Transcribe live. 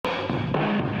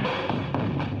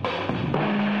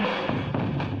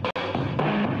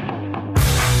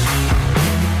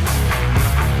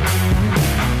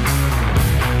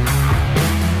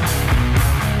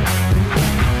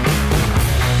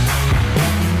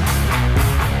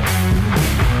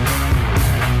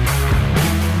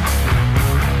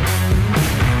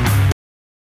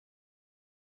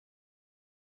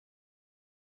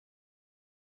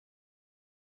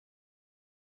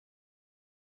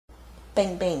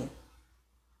Bang bang.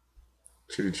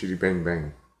 Chitty chitty bang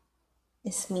bang.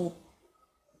 It's me.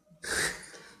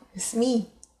 It's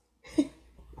me.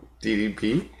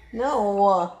 DDP?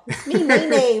 No, it's me,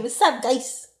 Nene. What's up,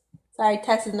 guys? Sorry,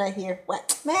 Tess is not here.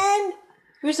 What? Man,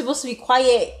 we were supposed to be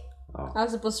quiet. Oh. I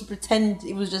was supposed to pretend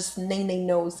it was just Nene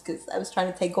knows because I was trying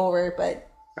to take over, but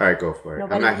All right, go for it.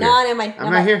 nobody. I'm not here. No, never mind.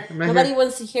 I'm not here. Nobody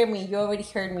wants to hear me. You already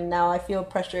heard me. Now I feel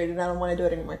pressured and I don't want to do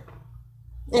it anymore.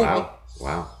 Anyway.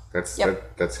 Wow. That's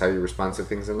Yep. that's how you respond to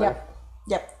things in life?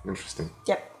 Yep. Interesting.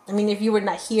 Yep. I mean, if you were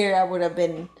not here, I would have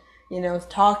been,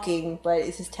 talking, but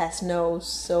it's just Tess knows,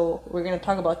 so we're going to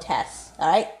talk about Tess. All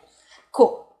right?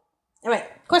 Cool. All right.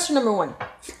 Question number 1.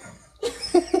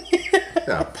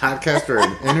 A podcast or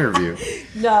an interview?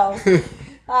 No.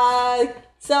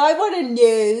 So I want to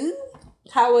know,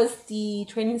 how was the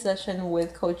training session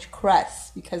with Coach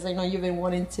Kress? Because I know you've been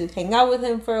wanting to hang out with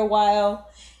him for a while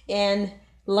and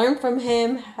learn from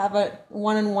him, have a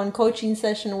one-on-one coaching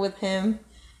session with him,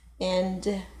 and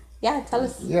tell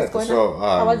us what's going on.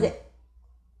 How was it?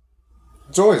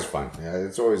 It's always fun. Yeah,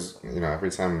 it's always,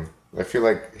 every time, I feel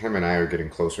like him and I are getting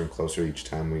closer and closer each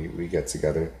time we get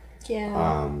together.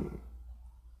 Yeah.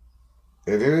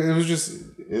 It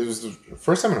was the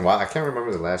first time in a while. I can't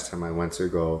remember the last time I went to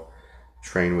go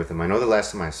train with him. I know the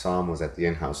last time I saw him was at the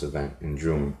in-house event in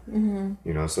June.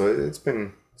 Mm-hmm. So it's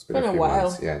been a few while.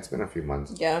 months. Yeah, it's been a few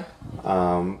months. Yeah.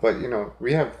 But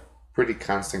we have pretty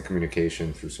constant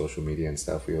communication through social media and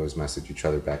stuff. We always message each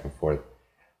other back and forth.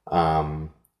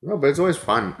 But it's always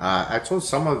fun. I told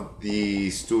some of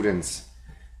the students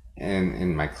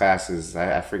in my classes,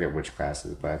 I forget which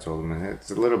classes, but I told them it's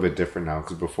a little bit different now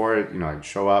because before, I'd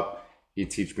show up,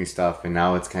 he'd teach me stuff, and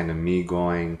now it's kind of me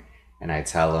going and I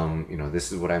tell him,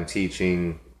 this is what I'm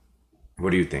teaching. What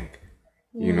do you think?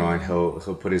 And he'll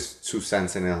put his 2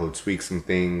 cents in it. He'll tweak some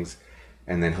things,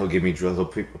 and then he'll give me drill. He'll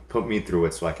put me through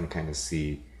it so I can kind of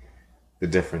see the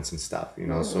difference and stuff.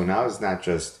 So now it's not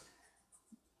just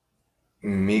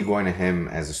me going to him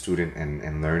as a student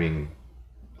and learning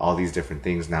all these different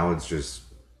things. Now it's just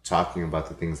talking about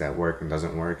the things that work and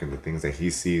doesn't work and the things that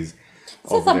he sees.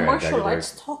 It's just a martial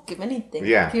arts talk, if anything.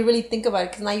 Yeah. If you really think about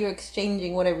it, because now you're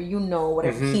exchanging whatever you know,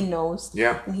 whatever he knows.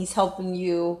 Yeah. And he's helping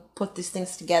you put these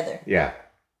things together. Yeah.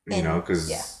 Because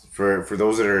for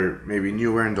those that are maybe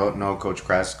newer and don't know Coach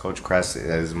Kress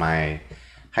is my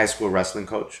high school wrestling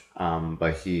coach.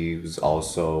 But he was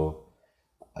also,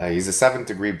 he's a 7th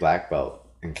degree black belt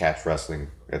in catch wrestling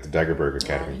at the Degerberg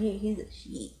Academy. He's a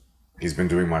sheet. He's been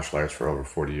doing martial arts for over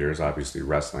 40 years, obviously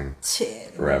wrestling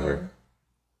forever.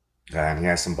 And he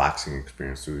has some boxing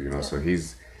experience too, so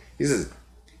he's a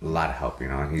lot of help,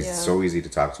 and he's so easy to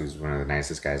talk to. He's one of the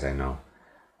nicest guys I know.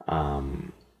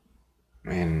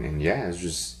 It's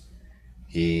just,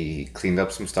 he cleaned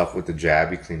up some stuff with the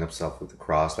jab, he cleaned up stuff with the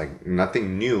cross, like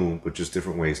nothing new, but just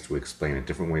different ways to explain it,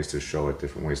 different ways to show it,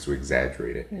 different ways to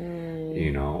exaggerate it,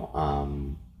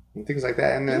 and things like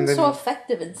that. And then so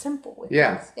effective and simple with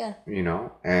things. Yeah.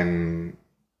 And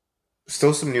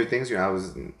still some new things. I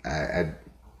was a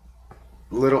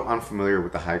little unfamiliar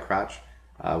with the high crotch.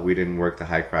 We didn't work the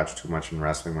high crotch too much in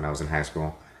wrestling when I was in high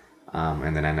school.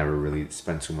 And then I never really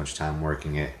spent too much time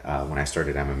working it when I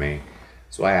started MMA.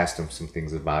 So I asked him some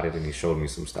things about it, and he showed me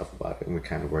some stuff about it, and we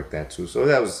kind of worked that too. So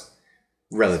that was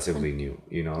relatively new,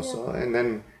 So, and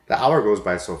then the hour goes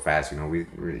by so fast,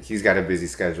 he's got a busy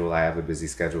schedule, I have a busy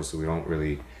schedule, so we don't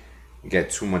really get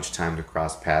too much time to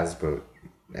cross paths. But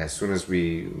as soon as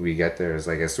we get there, it's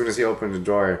like as soon as he opens the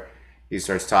door, he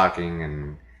starts talking,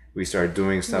 and we start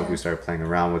doing stuff. We start playing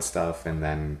around with stuff, and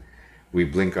then we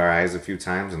blink our eyes a few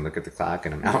times and look at the clock,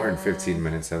 and an hour and 15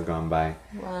 minutes have gone by.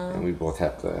 Wow. And we both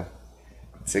have to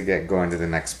get going to the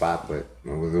next spot. But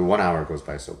the 1 hour goes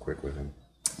by so quick with him.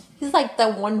 He's like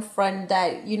that one friend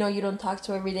that, you don't talk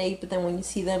to every day, but then when you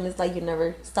see them, it's like you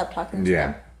never stop talking to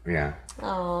them. Yeah.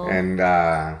 Oh. And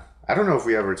I don't know if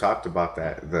we ever talked about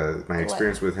that, my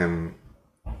experience with him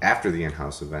after the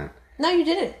in-house event. No, you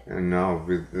didn't. No,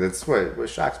 that's what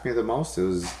shocks me the most. It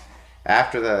was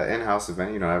after the in-house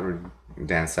event,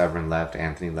 Dan Severn left,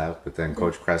 Anthony left, but then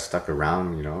Coach Kress stuck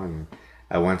around, and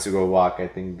I went to go walk, I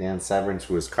think, Dan Severn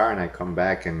to his car, and I come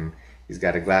back and he's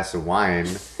got a glass of wine.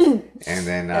 And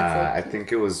then I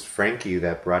think it was Frankie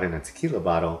that brought in a tequila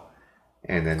bottle.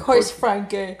 And then of course,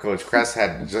 Frankie. Coach Kress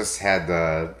had just had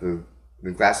the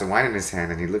glass of wine in his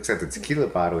hand, and he looks at the tequila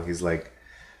bottle. He's like,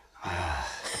 but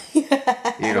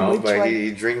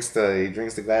he drinks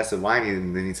the glass of wine,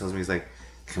 and then he tells me, he's like,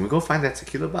 can we go find that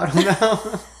tequila bottle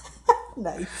now?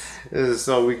 Nice.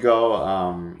 So we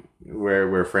go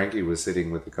where Frankie was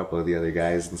sitting with a couple of the other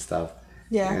guys and stuff,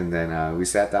 Yeah. And then we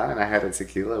sat down and I had a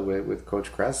tequila with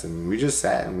Coach Cress, and we just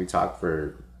sat and we talked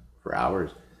for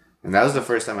hours. And that was the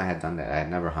first time I had done that. I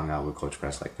had never hung out with Coach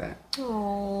Cress like that.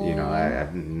 Oh. You know,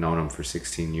 I've known him for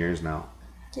 16 years now.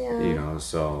 Yeah. You know,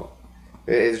 so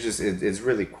it's just it's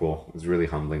really cool. It's really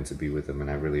humbling to be with him,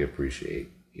 and I really appreciate,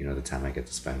 you know, the time I get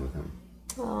to spend with him.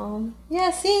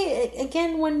 Yeah, see,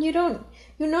 again, when you don't,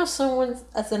 you know someone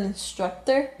as an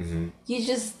instructor, you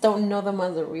just don't know them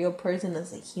as a real person,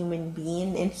 as a human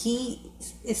being. And he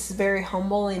is very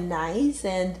humble and nice,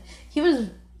 and he was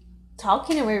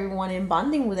talking to everyone and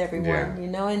bonding with everyone, you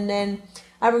know. And then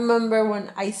I remember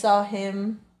when I saw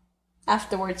him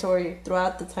afterwards, or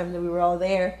throughout the time that we were all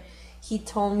there, he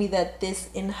told me that this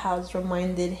in-house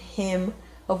reminded him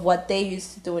of what they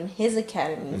used to do in his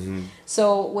academy.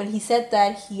 So when he said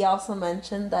that, he also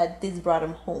mentioned that this brought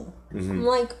him home. I'm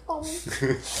like, oh,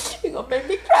 you're gonna make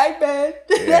me cry, man.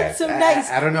 That's so nice.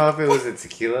 I don't know if it was a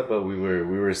tequila, but we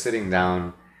were sitting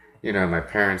down, you know, my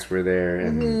parents were there,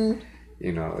 and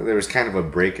you know, there was kind of a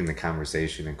break in the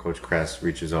conversation, and Coach Cress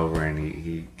reaches over and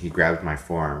he grabbed my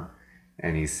forearm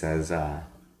and he says,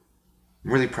 I'm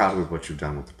really proud of what you've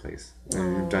done with the place.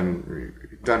 You've done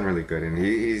really good, and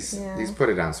he's put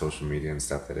it on social media and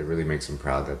stuff that it really makes him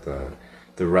proud that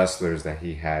the wrestlers that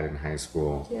he had in high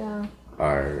school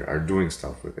are doing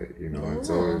stuff with it. You know,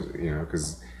 it's always, you know,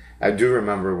 because I do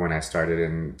remember when I started,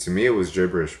 and to me it was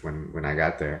gibberish when I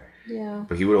got there. Yeah.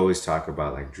 But he would always talk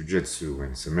about like jujitsu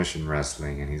and submission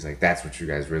wrestling, and he's like, that's what you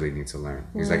guys really need to learn.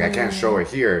 He's like, I can't show it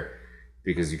here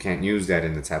because you can't use that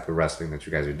in the type of wrestling that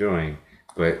you guys are doing,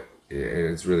 but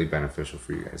it's really beneficial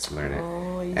for you guys to learn it.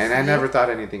 And I never thought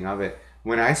anything of it.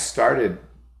 When I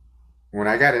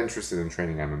got interested in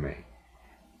training MMA,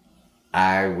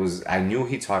 I knew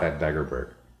he taught at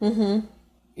Degerberg.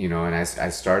 You know, and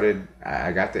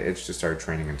I got the itch to start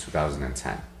training in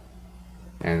 2010.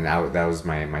 And that was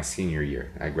my senior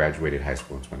year. I graduated high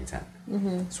school in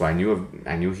 2010. So I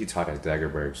knew he taught at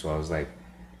Degerberg. So I was like,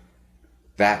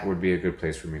 that would be a good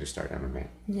place for me to start MMA.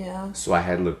 Yeah. So I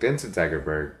had looked into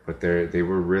Degerberg, but they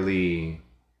were really,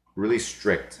 really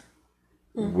strict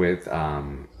with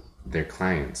their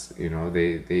clients. You know,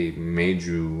 they made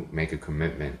you make a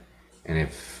commitment, and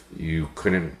if you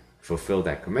couldn't fulfill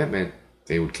that commitment,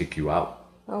 they would kick you out.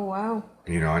 Oh wow.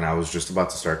 You know, and I was just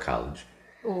about to start college.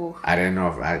 Ooh. I didn't know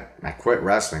if I quit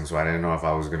wrestling, so I didn't know if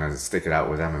I was gonna stick it out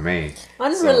with MMA.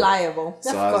 Unreliable.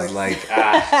 So I was like,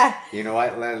 you know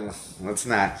what? Let's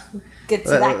not get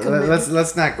to that commitment.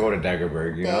 Let's not go to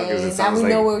Degerberg, you know, because it sounds now we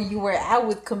like, know where you were at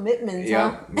with commitments.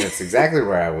 Yeah, that's exactly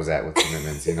where I was at with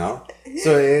commitments, you know.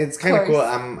 So it's kind of cool.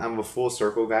 I'm a full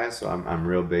circle guy, so I'm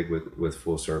real big with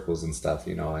full circles and stuff,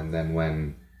 you know. And then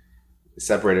when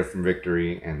separated from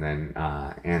Victory, and then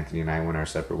Anthony and I went our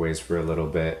separate ways for a little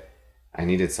bit, I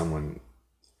needed someone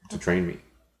to train me,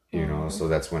 you know. So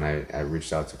that's when I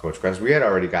reached out to Coach Cress. We had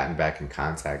already gotten back in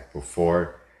contact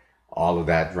before all of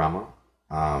that drama,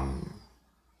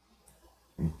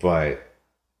 but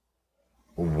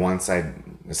once I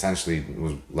essentially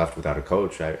was left without a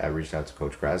coach, I reached out to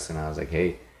Coach Cress, and I was like,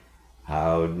 hey,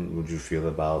 how would you feel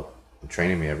about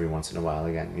training me every once in a while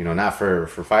again? You know, not for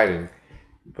fighting,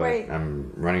 but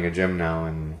I'm running a gym now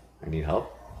and I need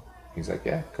help. He's like,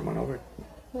 yeah, come on over.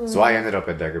 So I ended up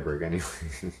at Degerberg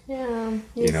anyway. Yeah.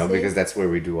 You know, because that's where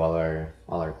we do all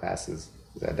our classes,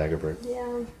 is at Degerberg.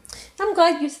 Yeah. I'm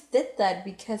glad you did that,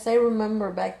 because I remember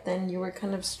back then you were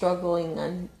kind of struggling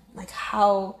on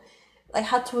how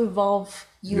to evolve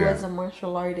you as a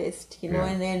martial artist, you know.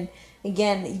 And then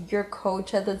again, your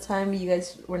coach at the time, you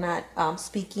guys were not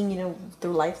speaking, you know,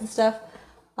 through life and stuff.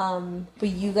 But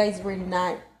you guys were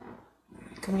not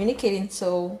communicating,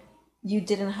 so you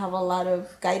didn't have a lot of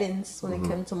guidance when it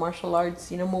came to martial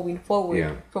arts, you know, moving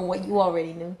forward from what you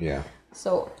already knew. Yeah.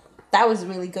 So that was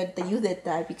really good that you did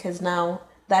that, because now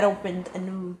that opened a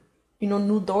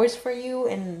new doors for you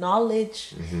and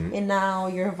knowledge, and now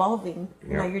you're evolving.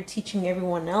 Now you're teaching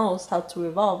everyone else how to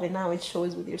evolve, and now it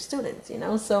shows with your students, you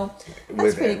know. So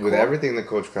that's pretty cool. With everything that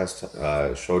Coach Crest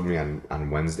showed me on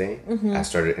Wednesday, I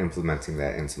started implementing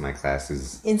that into my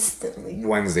classes instantly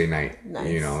Wednesday night.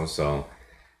 Nice. You know, so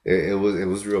it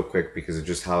was real quick, because of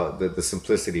just how the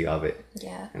simplicity of it.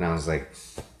 Yeah. And I was like,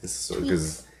 this is so,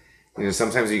 because you know,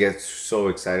 sometimes you get so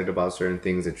excited about certain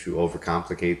things that you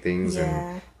overcomplicate things.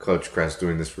 And Coach Crest,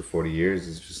 doing this for 40 years,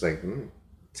 is just like,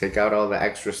 take out all the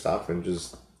extra stuff and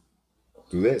just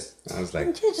do this. And I was like,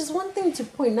 yeah, just one thing to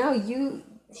point out,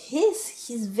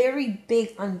 he's very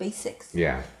big on basics.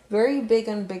 Yeah. Very big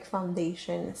on big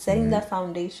foundation, setting that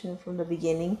foundation from the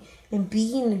beginning, and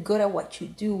being good at what you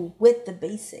do with the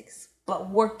basics, but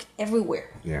work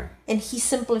everywhere. Yeah. And he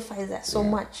simplifies that so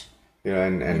much. You know,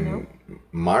 and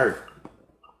Mark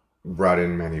brought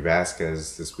in Manny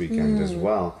Vasquez this weekend as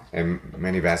well. And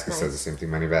Manny Vasquez says the same thing.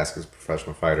 Manny Vasquez,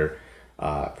 professional fighter,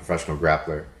 professional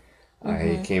grappler.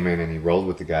 He came in and he rolled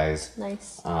with the guys.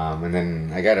 Nice. And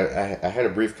then I had a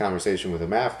brief conversation with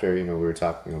him after. You know, we were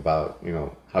talking about, you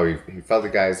know, how he felt the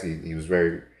guys. He was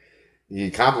very, he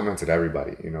complimented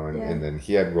everybody, you know, and then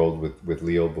he had rolled with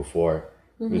Leo before.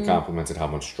 He complimented how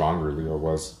much stronger Leo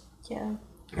was. Yeah.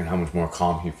 And how much more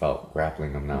calm he felt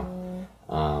grappling him now.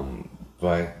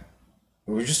 But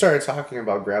we just started talking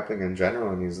about grappling in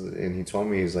general, and he told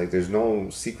me, he's like, there's no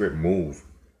secret move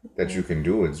that you can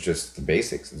do. It's just the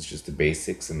basics. It's just the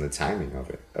basics and the timing of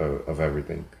it, of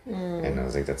everything. And I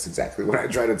was like, that's exactly what I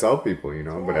try to tell people, you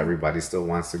know. But everybody still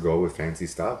wants to go with fancy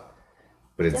stuff.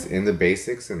 But it's in the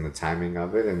basics and the timing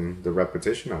of it and the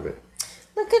repetition of it.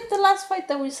 Look at the last fight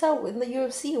that we saw in the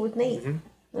UFC with Nate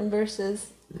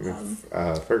versus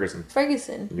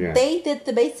Ferguson. Yeah. They did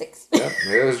the basics. Yep.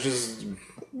 It was just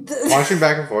punching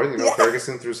back and forth. You know,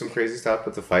 Ferguson threw some crazy stuff,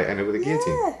 but the fight ended with a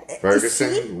guillotine.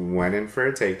 Ferguson went in for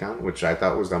a takedown, which I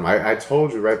thought was dumb. I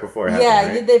told you right before it happened. Yeah,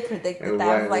 right? you did predict that.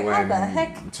 I was like, how the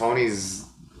heck? Tony's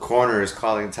corner is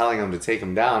telling him to take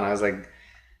him down. I was like,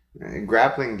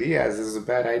 grappling Diaz is a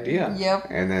bad idea. Yep.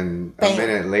 And then a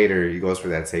minute later, he goes for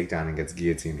that takedown and gets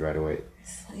guillotined right away.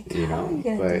 It's like, you know, how are you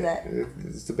gonna do that?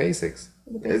 It's the basics.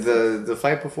 The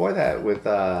fight before that with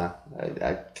I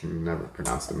can never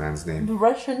pronounce the man's name. The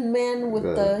Russian man with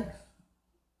my bad.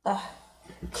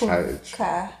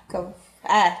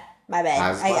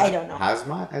 Hazmat? I don't know.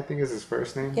 Hazmat, I think is his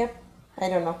first name. Yep. I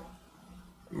don't know.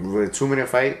 With 2-minute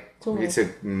fight, he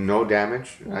took no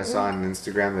damage. I saw on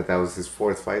Instagram that was his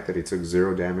fourth fight that he took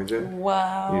 0 damage in.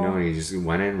 Wow. You know, and he just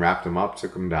went in, wrapped him up,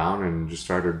 took him down, and just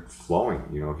started flowing.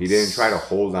 You know, he didn't try to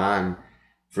hold on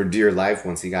for dear life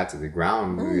once he got to the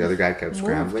ground. The other guy kept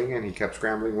scrambling, and he kept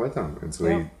scrambling with him until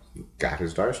he got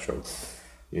his dart stroke.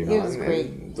 You know,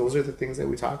 and those are the things that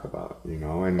we talk about. You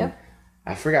know, and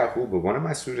I forgot who, but one of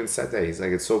my students said that. He's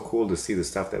like, it's so cool to see the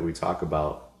stuff that we talk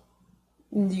about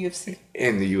in the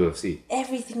UFC.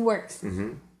 Everything works.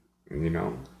 You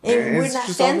know, and we're not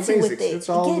fancy with it. It's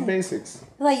all the basics.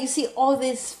 Like, you see all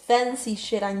this fancy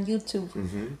shit on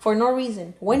YouTube for no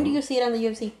reason. When do you see it on the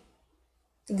UFC?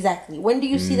 Exactly. When do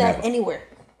you see that anywhere?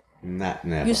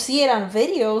 Never. You see it on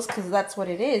videos because that's what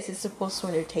it is. It's supposed to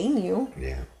entertain you.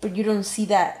 Yeah. But you don't see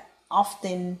that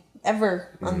often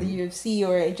ever on the UFC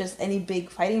or just any big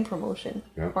fighting promotion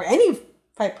or any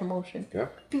fight promotion.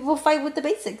 People fight with the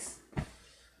basics.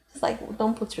 It's like, well,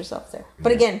 don't put yourself there.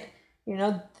 But again, you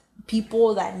know,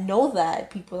 people that know that,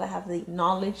 people that have the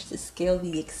knowledge, the skill,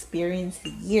 the experience, the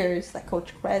years, like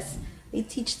Coach Kress, they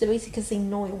teach the basics because they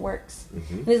know it works.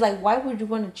 And it's like, why would you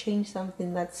want to change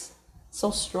something that's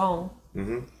so strong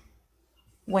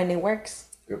when it works?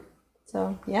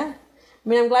 So, yeah. I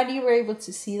mean, I'm glad you were able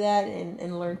to see that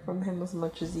and learn from him as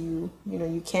much as you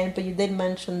can. But you did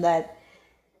mention that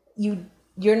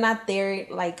you're not there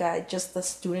like just a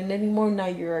student anymore. Now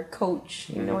you're a coach,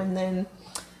 you know. And then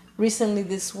recently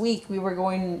this week we were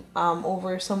going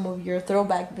over some of your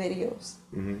throwback videos,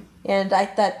 and I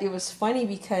thought it was funny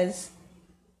because,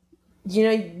 you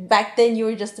know, back then you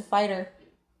were just a fighter,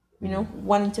 you know,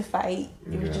 wanting to fight.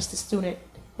 You were just a student,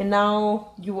 and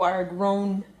now you are a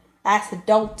grown ass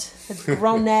adult, a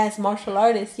grown ass martial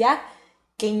artist.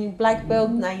 Gaining black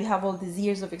belt. Now you have all these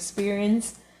years of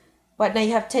experience. What, now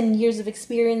you have 10 years of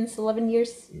experience, 11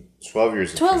 years? 12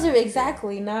 years. 12 years,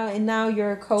 exactly. Now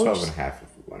you're a coach. 12 and a half if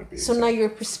you want to be So now your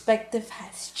perspective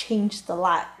has changed a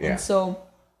lot. And so,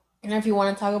 and if you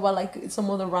want to talk about like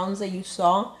some of the rounds that you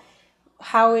saw,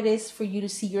 how it is for you to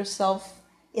see yourself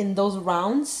in those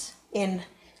rounds, and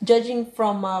judging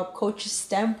from a coach's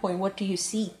standpoint, what do you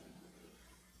see?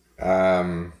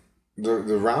 The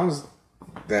rounds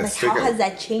that like, how has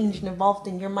that changed and evolved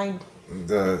in your mind?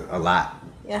 A lot.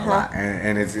 A lot.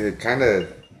 And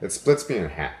it splits me in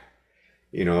half,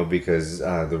 you know, because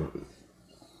the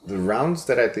rounds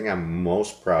that I think I'm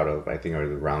most proud of, I think, are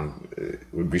the round,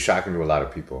 would be shocking to a lot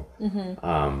of people.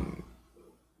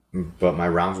 But my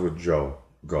rounds with Joe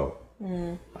Go.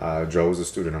 Joe was a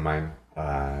student of mine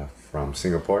from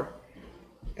Singapore,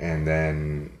 and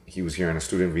then he was here on a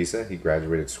student visa. He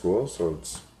graduated school, so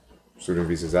it's student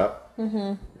visa's up,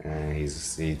 and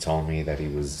he told me that he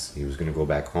was going to go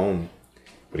back home,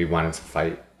 but he wanted to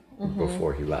fight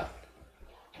before he left.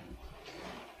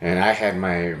 And I had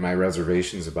my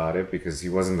reservations about it because he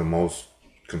wasn't the most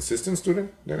consistent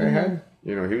student that I had.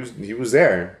 You know, he was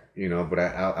there, you know, but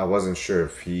I wasn't sure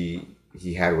if he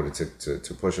had what it took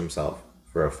to push himself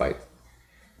for a fight.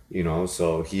 You know,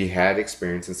 so he had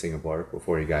experience in Singapore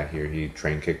before he got here. He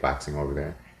trained kickboxing over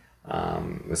there.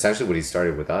 Essentially what he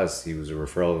started with us, he was a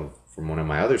referral from one of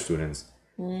my other students,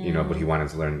 but he wanted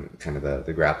to learn kind of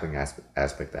the grappling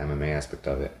aspect, the MMA aspect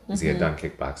of it, because he had done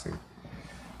kickboxing.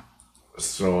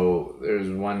 So there's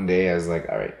one day I was like,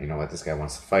 all right, you know what, this guy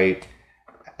wants to fight.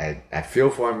 I feel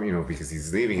for him, because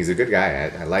he's leaving. He's a good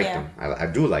guy. I like him. I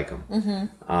do like him.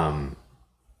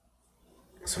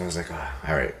 So I was like, oh,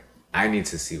 all right, I need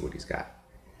to see what he's got.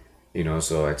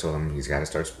 So I told him he's got to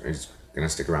start. He's gonna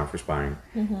stick around for sparring.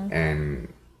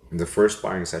 And the first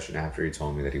sparring session after he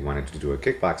told me that he wanted to do a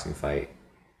kickboxing fight,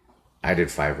 I did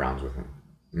 5 rounds with him,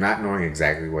 not knowing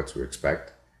exactly what to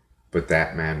expect. But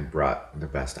that man brought the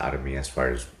best out of me as far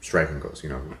as striking goes.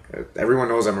 Everyone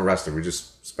knows I'm a wrestler. We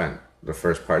just spent the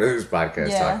first part of this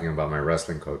podcast talking about my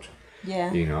wrestling coach.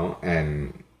 Yeah.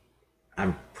 And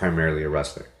I'm primarily a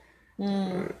wrestler.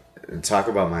 Talk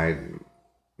about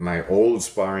my old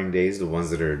sparring days, the ones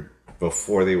that are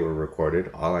before they were recorded.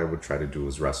 All I would try to do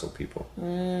was wrestle people.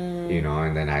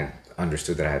 And then I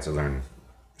understood that I had to learn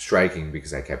striking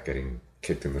because I kept getting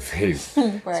kicked in the face.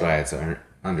 Right. So I had to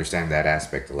understand that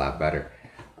aspect a lot better.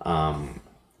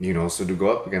 So to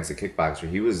go up against a kickboxer,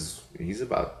 he's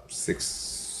about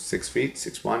 6 feet,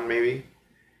 6'1" maybe.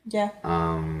 Yeah.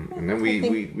 And then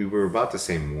we were about the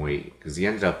same weight, because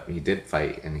he did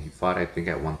fight, and he fought, I think,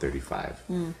 at 135.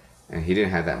 And he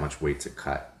didn't have that much weight to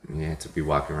cut. He had to be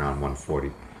walking around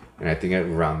 140. And I think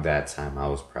around that time I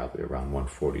was probably around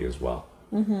 140 as well.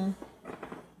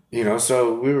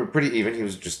 So we were pretty even. He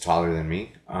was just taller than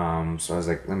me. So I was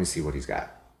like, let me see what he's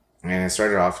got. And it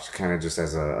started off kind of just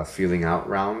as a feeling out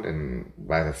round. And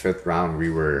by the 5th round, we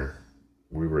were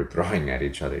throwing at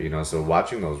each other, So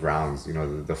watching those rounds,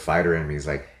 the fighter in me is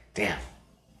like, damn,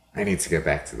 I need to get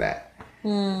back to that.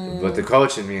 But the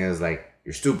coach in me is like,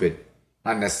 you're stupid,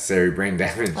 unnecessary brain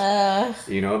damage,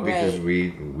 because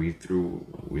we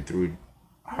threw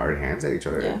hard hands at each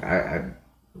other. Yeah. I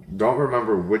don't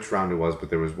remember which round it was, but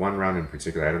there was one round in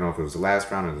particular. I don't know if it was the last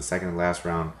round or the second to last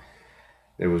round.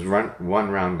 There was one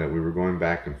round that we were going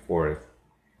back and forth.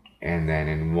 And then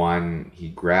in one, he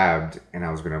grabbed, and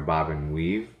I was going to bob and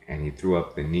weave, and he threw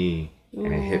up the knee,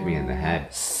 and it hit me in the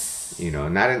head.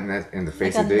 Not in the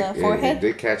face. Like it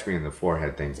did catch me in the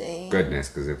forehead, thank goodness,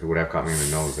 because if it would have caught me in the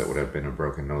nose, that would have been a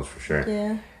broken nose for sure.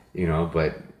 Yeah.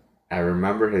 But I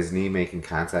remember his knee making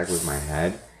contact with my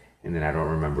head, and then I don't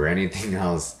remember anything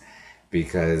else,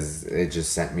 because it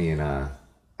just sent me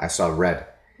I saw red.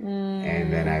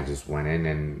 And then I just went in,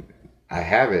 and I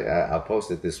have it. I'll post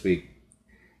it this week,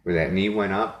 where that knee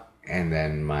went up, and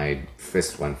then my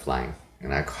fist went flying,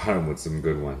 and I caught him with some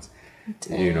good ones.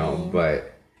 Dang.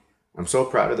 But I'm so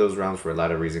proud of those rounds for a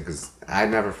lot of reasons, because I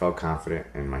never felt confident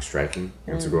in my striking,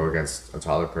 and to go against a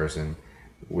taller person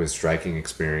with striking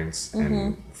experience,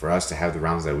 and for us to have the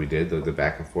rounds that we did, the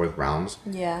back and forth rounds,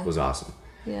 was awesome.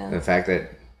 Yeah. The fact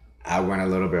that I went a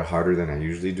little bit harder than I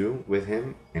usually do with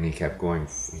him, and he kept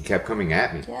coming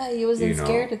at me. Yeah, he wasn't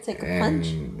scared to take a punch.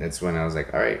 And that's when I was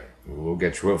like, all right, we'll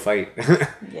get you a fight.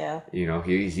 Yeah.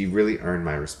 He really earned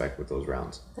my respect with those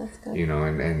rounds. That's good.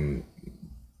 And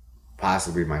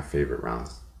possibly my favorite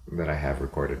rounds that I have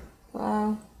recorded.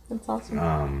 Wow, that's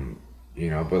awesome.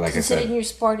 But like I said, considering you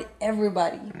sparred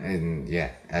everybody. And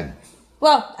yeah.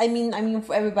 I mean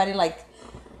for everybody, like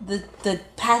the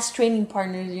past training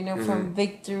partners, from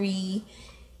Victory,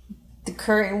 the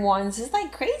current ones, it's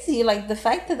like crazy. Like the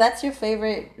fact that that's your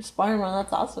favorite sparring round,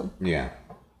 that's awesome. Yeah.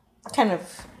 Kind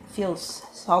of feels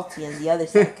salty on the other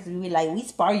side, because we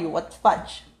spar you, what the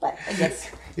fudge? But I guess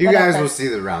you guys will see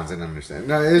the rounds and understand.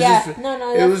 No,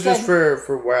 it was just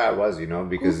for where I was,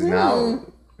 because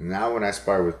now when I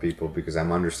spar with people, because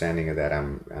I'm understanding of that,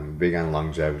 I'm big on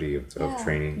longevity of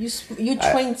training. You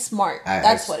train smart.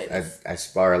 That's what it is. I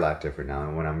spar a lot different now,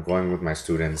 and when I'm going with my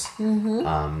students,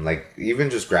 like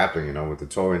even just grappling, with the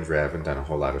toe injury, I haven't done a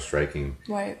whole lot of striking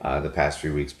the past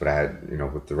few weeks, but I had,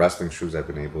 with the wrestling shoes, I've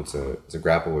been able to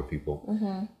grapple with people.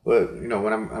 But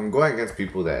when I'm going against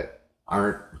people that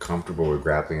aren't comfortable with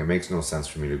grappling, it makes no sense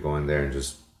for me to go in there and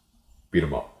just beat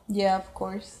them up. Yeah, of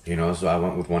course. So I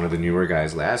went with one of the newer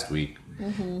guys last week,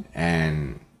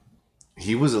 and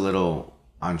he was a little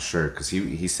unsure, because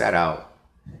he sat out,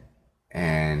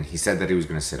 and he said that he was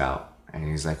going to sit out, and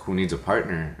he's like, who needs a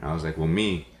partner? And I was like, well,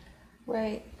 me.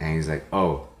 Right. And he's like,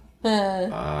 oh. I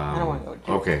don't want to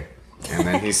go. Okay. And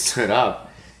then he stood up.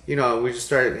 We just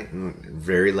started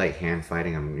very light hand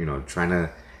fighting. I'm, trying to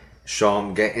show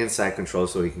him, get inside control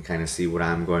so he can kind of see what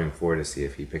I'm going for, to see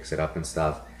if he picks it up and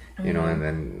stuff. And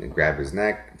then grab his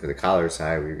neck for the collar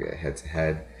side. We get head to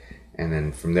head, and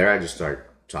then from there I just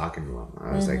start talking to him.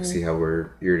 I was like, "See how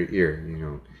we're ear to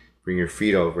ear? Bring your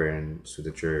feet over, and so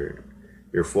that you're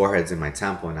your forehead's in my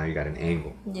temple, and now you got an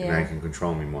angle. Yeah. And now you can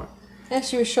control me more.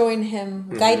 Yes, you're showing him,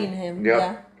 guiding him. Yep.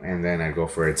 Yeah. And then I go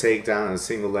for a takedown, a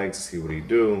single leg to see what he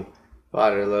do.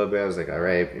 Fought it a little bit. I was like, all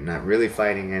right, you're not really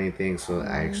fighting anything. So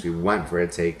I actually went for a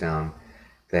takedown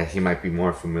that he might be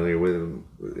more familiar with.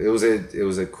 It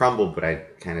was a crumble, but I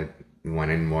kind of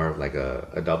went in more of like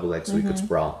a double leg so he could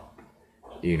sprawl.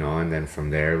 You know, and then from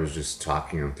there it was just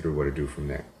talking him through what to do from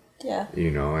there. Yeah.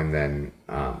 You know, and then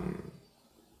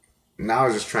now I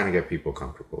was just trying to get people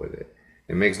comfortable with it.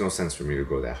 It makes no sense for me to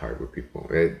go that hard with people.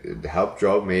 It helped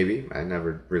Joe, maybe. I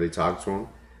never really talked to him.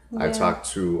 Yeah. I talked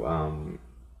to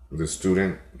the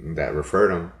student that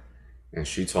referred him, and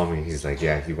she told me, he's like,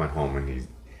 yeah, he went home and he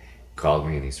called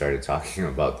me and he started talking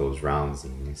about those rounds,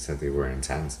 and he said they were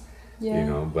intense. Yeah. You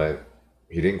know, but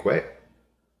he didn't quit.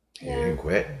 He didn't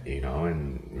quit, you know,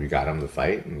 and we got him to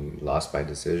fight and he lost by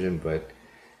decision, but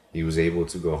he was able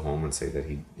to go home and say that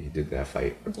he did that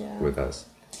fight with us.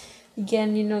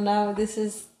 Again, you know, now this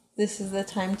is the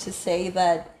time to say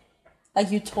that,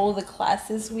 like you told the class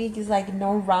this week, is like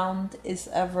no round is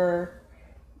ever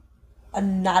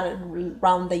not a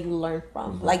round that you learn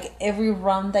from. Mm-hmm. Like every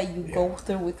round that you go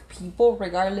through with people,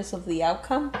 regardless of the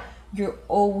outcome, you're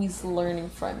always learning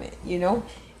from it. You know,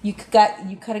 you could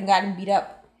have gotten beat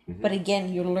up, but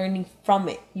again, you're learning from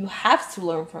it. You have to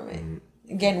learn from it.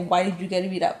 Again, why did you get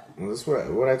beat up? Well, that's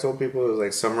what I told people is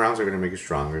like some rounds are going to make you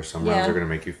stronger. Some rounds are going to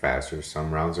make you faster.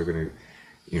 Some rounds are going to,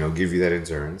 you know, give you that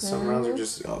endurance. Some rounds are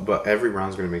just, but every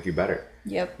round's going to make you better.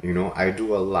 Yep. You know, I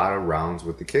do a lot of rounds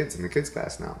with the kids in the kids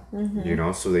class now, you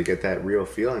know, so they get that real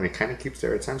feel and it kind of keeps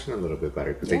their attention a little bit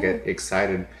better because they get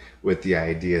excited with the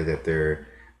idea that they're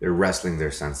wrestling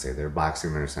their sensei, they're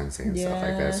boxing their sensei and stuff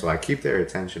like that. So I keep their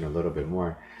attention a little bit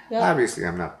more. Yep. Obviously,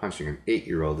 I'm not punching an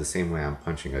 8-year-old the same way I'm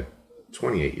punching a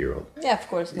 28-year-old. Yeah, of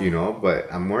course. You know, but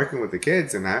I'm working with the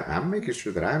kids and I'm making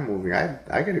sure that I'm moving.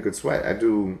 I get a good sweat. I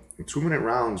do 2-minute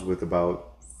rounds with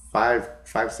about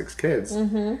 6 kids.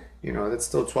 You know, that's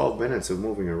still 12 minutes of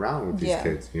moving around with these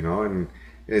kids, you know, and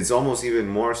it's almost even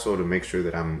more so to make sure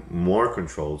that I'm more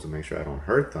controlled to make sure I don't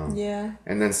hurt them. Yeah.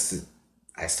 And then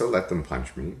I still let them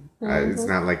punch me. It's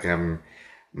not like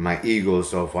my ego is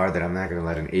so far that I'm not going to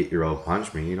let an 8-year-old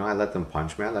punch me. You know, I let them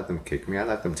punch me. I let them kick me. I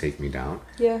let them take me down.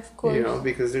 Yeah, of course. You know,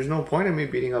 because there's no point in me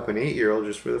beating up an 8-year-old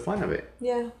just for the fun of it.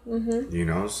 Yeah. You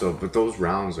know, so, but those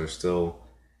rounds are still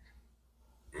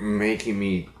making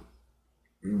me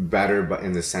better, but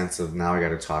in the sense of now I got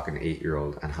to talk an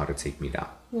 8-year-old on how to take me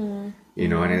down. You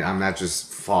know, and I'm not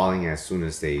just falling as soon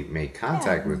as they make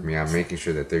contact with me. I'm making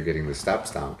sure that they're getting the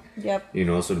steps down. Yep. You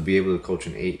know, so to be able to coach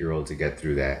an 8-year-old to get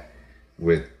through that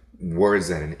with words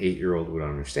that an 8-year-old would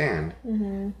understand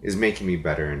is making me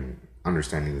better in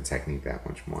understanding the technique that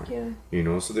much more. Yeah. You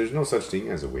know, so there's no such thing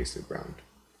as a wasted round.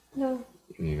 No.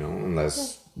 You know,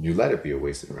 unless you let it be a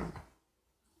wasted round.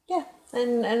 Yeah.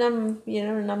 And I'm, you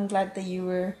know, and I'm glad that you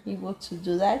were able to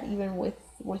do that even with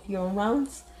your own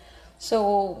rounds.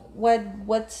 So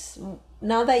what's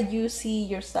now that you see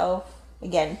yourself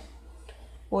again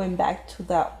going back to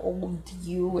that old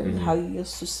you and how you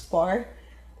used to spar,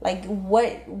 like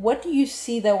what do you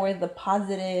see that were the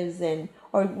positives, and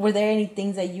or were there any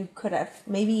things that you could have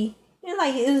maybe, you know,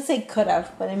 like, it doesn't say could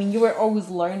have, but I mean you were always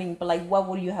learning, but like what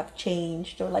would you have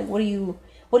changed, or like what do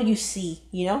you see,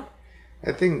 you know?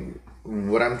 I think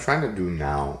what I'm trying to do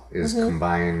now is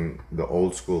combine the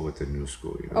old school with the new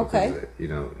school. You know, okay. You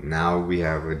know, now we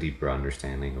have a deeper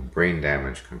understanding of brain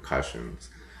damage, concussions,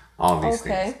 all these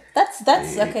things. That's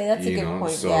okay. That's a good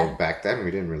point. So back then we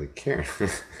didn't really care.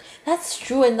 That's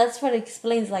true, and that's what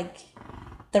explains like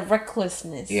the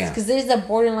recklessness. Yeah. Because there's a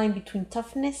borderline between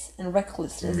toughness and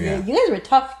recklessness. Yeah. You guys were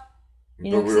tough.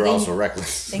 You know, but we were also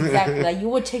reckless. Exactly. Like you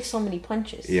would take so many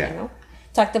punches. Yeah. You know.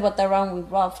 Talked about that round with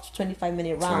Ralph,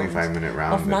 25-minute round. 25-minute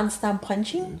round. Of non-stop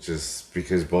punching? Just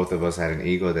because both of us had an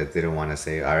ego that didn't want to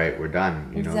say, all right, we're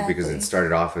done. You know, because it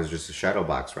started off as just a shadow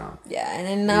box round. Yeah, and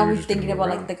then now we're thinking about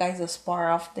like the guys that spar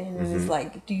often. And it's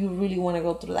like, do you really want to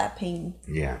go through that pain?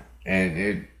 Yeah. And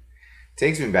it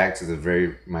takes me back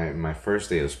to my first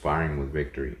day of sparring with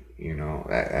Victory. You know,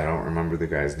 I don't remember the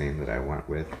guy's name that I went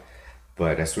with.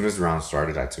 But as soon as the round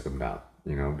started, I took him down,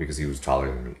 you know, because he was taller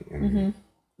than me. And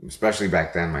especially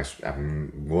back then, I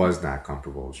was not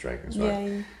comfortable with striking.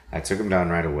 So I took him down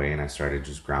right away, and I started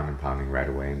just ground and pounding right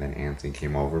away. And then Anthony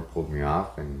came over, pulled me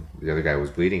off, and the other guy was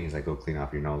bleeding. He's like, go clean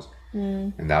off your nose.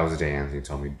 And that was the day Anthony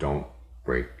told me, don't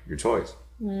break your toys.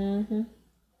 And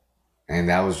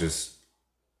that was just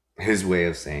his way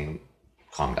of saying,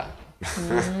 calm down.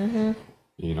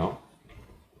 You know?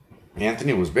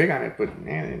 Anthony was big on it, but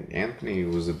man, Anthony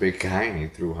was a big guy and he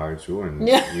threw hard too, and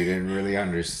Yeah. we didn't really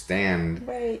understand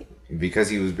Right. because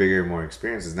he was bigger and more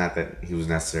experienced. It's not that he was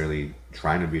necessarily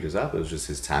trying to beat us up; it was just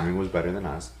his timing was better than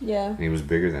us, Yeah. and he was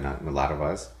bigger than a lot of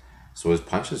us, so his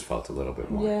punches felt a little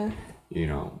bit more. Yeah. You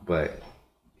know, but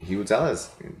he would tell us,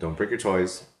 "Don't break your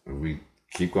toys." We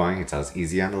keep going. He tells us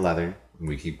easy on the leather.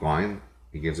 We keep going.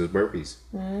 He gives us burpees,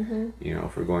 you know,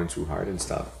 for going too hard and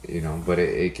stuff, you know. But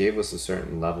it gave us a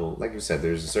certain level, like you said,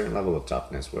 there's a certain level of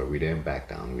toughness where we didn't back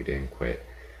down, we didn't quit.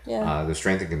 Yeah. The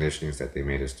strength and conditionings that they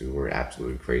made us do were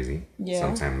absolutely crazy, Yeah.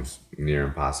 sometimes near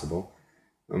impossible.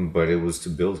 But it was to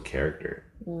build character,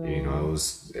 you know.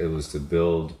 It was to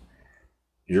build.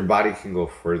 Your body can go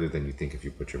further than you think if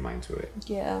you put your mind to it.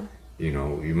 Yeah. You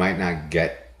know, you might not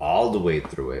get all the way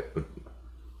through it, but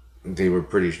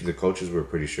the coaches were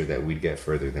pretty sure that we'd get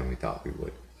further than we thought we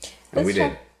would, and we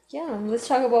did. Yeah. Let's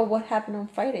talk about what happened on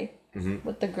Friday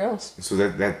with the girls. So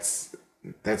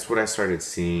that's what I started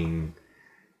seeing,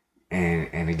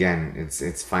 and again,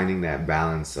 it's finding that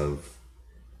balance of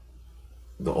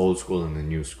the old school and the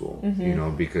new school, you know,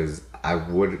 because I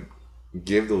would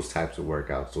give those types of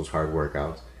workouts, those hard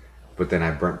workouts, but then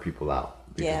I burnt people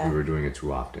out because Yeah. we were doing it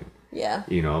too often. Yeah.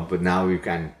 You know, but now we've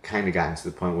kind of gotten to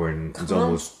the point where it's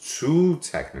almost too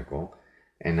technical,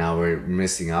 and now we're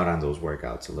missing out on those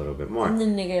workouts a little bit more. And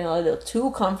then they get a little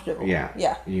too comfortable. Yeah,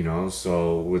 Yeah. You know,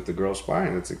 so with the girl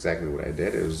sparring, that's exactly what I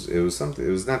did. It was something.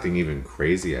 It was nothing even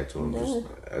crazy. I told them just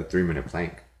a 3-minute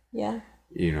plank. Yeah.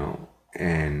 You know,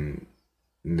 and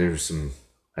there's some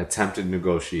attempted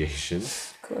negotiation.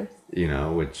 Of course. You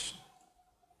know, which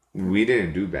we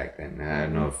didn't do back then. I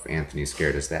don't know if Anthony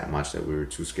scared us that much that we were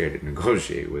too scared to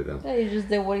negotiate with him. Yeah, you just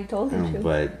did what he told you to.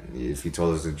 But if he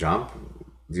told us to jump,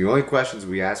 the only questions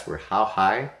we asked were how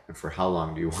high and for how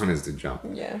long do you want us to jump?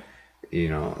 Yeah. You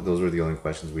know, those were the only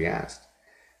questions we asked.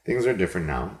 Things are different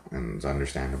now, and it's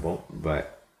understandable.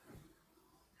 But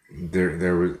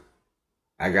there was,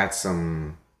 I got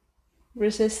some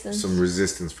Resistance.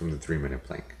 resistance from the 3-minute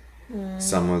plank.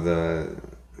 Some of the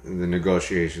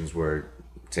negotiations were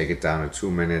take it down to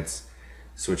 2 minutes,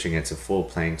 switching it to full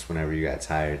planks whenever you got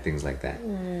tired, things like that.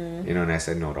 You know, and I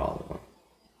said no to all of them.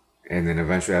 And then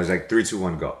eventually I was like, 3, 2,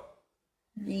 1, go.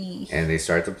 Yeesh. And they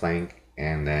start the plank,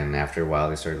 and then after a while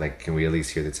they started like, can we at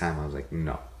least hear the time? I was like,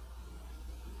 no.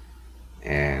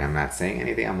 And I'm not saying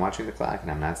anything. I'm watching the clock,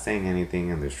 and I'm not saying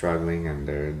anything, and they're struggling, and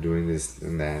they're doing this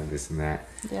and that, this and that.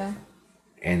 Yeah.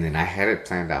 And then I had it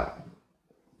planned out,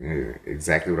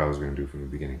 exactly what I was going to do from the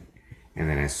beginning. And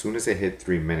then as soon as it hit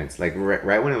 3 minutes, like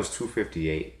right when it was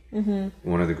 2:58,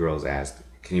 one of the girls asked,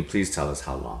 can you please tell us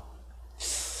how long?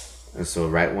 And so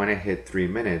right when it hit 3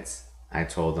 minutes, I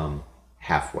told them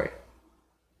halfway,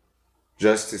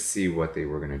 just to see what they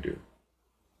were going to do.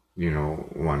 You know,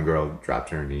 one girl dropped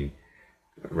her knee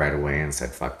right away and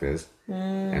said, fuck this.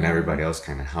 And everybody else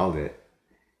kind of held it.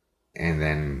 And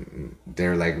then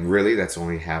they're like, really? That's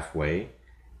only halfway?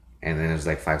 And then it was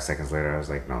like 5 seconds later, I was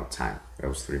like, no, time. That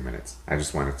was 3 minutes. I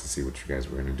just wanted to see what you guys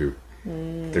were going to do.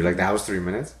 They're like, that was 3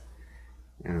 minutes?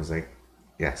 And I was like,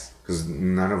 yes. Because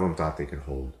none of them thought they could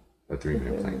hold a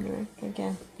 3-minute plank.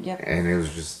 Again. Yep. And it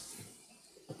was just,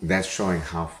 that's showing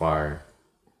how far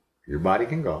your body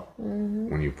can go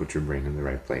when you put your brain in the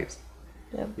right place.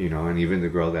 Yep. You know, and even the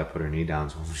girl that put her knee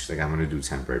down, she's like, I'm going to do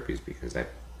 10 burpees because I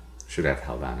should have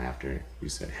held on after you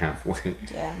said halfway.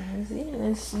 Yeah.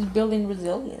 It's building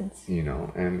resilience. You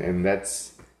know, and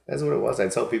that's what it was. I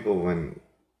tell people when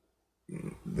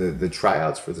the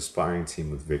tryouts for the sparring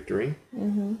team with Victory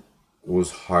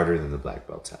was harder than the black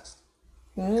belt test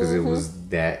because it was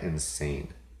that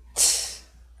insane.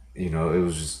 You know, it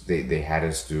was just they had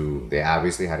us do. They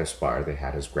obviously had us spar. They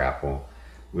had us grapple.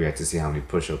 We had to see how many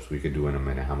push-ups we could do in a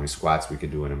minute, how many squats we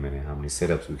could do in a minute, how many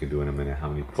sit-ups we could do in a minute, how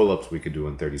many pull-ups we could do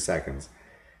in 30 seconds.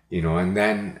 You know, and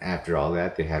then after all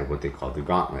that, they had what they called the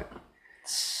gauntlet.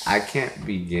 I can't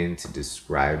begin to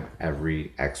describe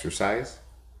every exercise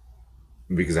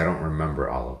because I don't remember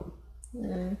all of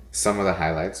them. Some of the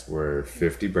highlights were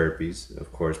 50 burpees,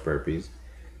 of course, burpees.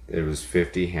 There was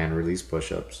 50 hand release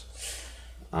push-ups.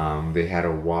 They had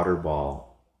a water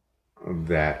ball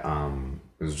that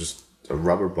it was just a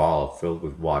rubber ball filled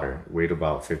with water, weighed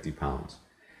about 50 pounds.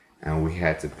 And we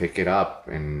had to pick it up,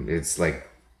 and it's like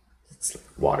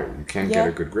water. You can't get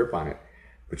a good grip on it.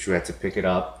 But you had to pick it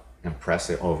up and press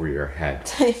it over your head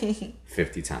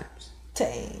 50 times.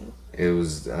 Dang. It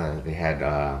was, they had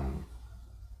a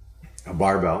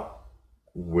barbell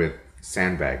with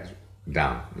sandbags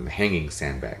down, hanging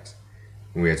sandbags.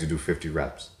 And we had to do 50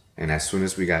 reps. And as soon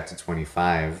as we got to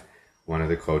 25, one of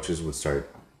the coaches would start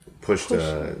push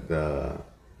the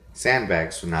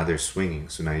sandbags, so now they're swinging.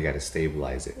 So now you got to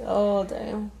stabilize it Oh,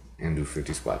 damn. and do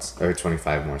 50 squats or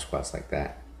 25 more squats like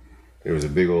that. There was a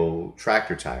big old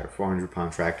tractor tire,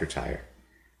 400-pound tractor tire,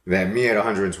 that me at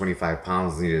 125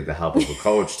 pounds needed the help of a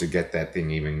coach to get that thing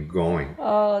even going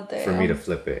Oh, damn. for me to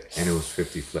flip it. And it was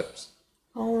 50 flips.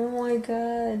 Oh, my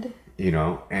God. You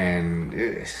know, and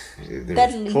there's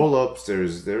Deadly. pull-ups. It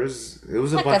was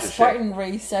a Like bunch a of shit. Spartan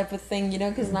race type of thing, you know,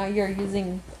 because now you're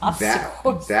using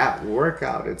obstacles. That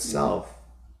workout itself,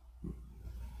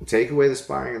 take away the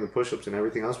sparring and the push-ups and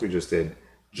everything else we just did,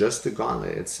 just the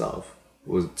gauntlet itself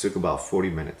took about 40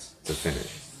 minutes to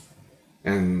finish.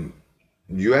 And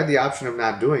you had the option of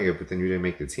not doing it, but then you didn't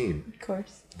make the team. Of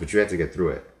course. But you had to get through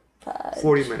it.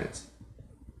 40 minutes.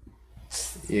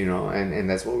 You know, and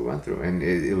that's what we went through. And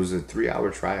it was a 3-hour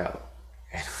tryout.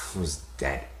 And I was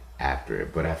dead after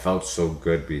it. But I felt so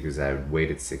good because I had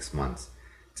waited 6 months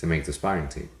to make the sparring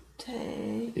team.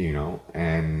 Dang. You know,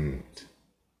 and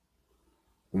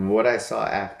what I saw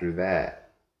after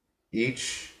that,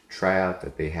 each tryout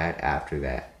that they had after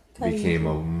that became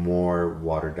a more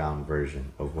watered down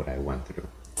version of what I went through.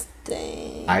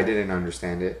 Dang. I didn't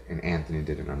understand it, and Anthony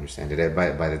didn't understand it.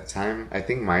 By the time, I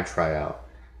think my tryout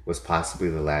was possibly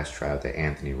the last tryout that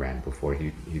Anthony ran before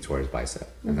he tore his bicep,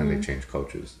 and then they changed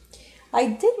coaches. I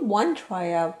did one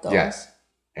tryout, though. Yes,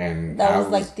 and That was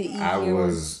like the I easier one.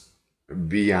 was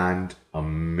beyond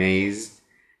amazed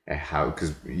at how,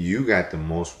 because you got the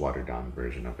most watered down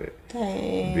version of it.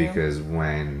 Dang. Because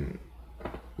when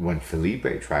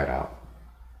Felipe tried out,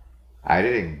 I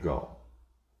didn't go.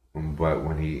 But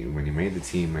when he made the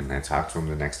team and I talked to him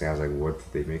the next day, I was like, what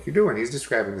did they make you do? And he's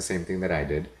describing the same thing that I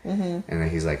did. And then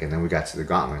he's like, and then we got to the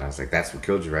gauntlet. I was like, that's what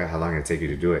killed you, right? How long did it take you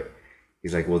to do it?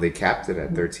 He's like, well, they capped it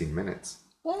at 13 minutes.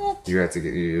 What? You had to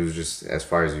get, it was just as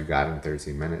far as you got in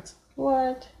 13 minutes.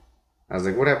 What? I was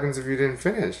like, what happens if you didn't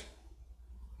finish?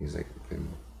 He's like, then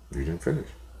you didn't finish.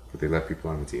 But they let people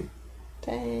on the team.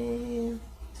 Dang.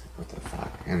 What the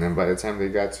fuck? And then by the time they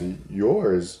got to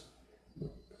yours,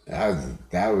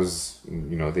 that was,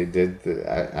 you know, they did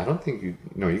the, I don't think you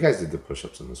guys did the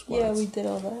push-ups and the squats. Yeah, we did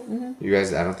all that. You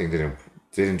guys, I don't think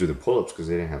didn't do the pull-ups because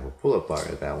they didn't have a pull-up bar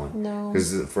at that one. No.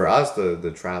 Because for us,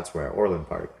 the tryouts were at Orland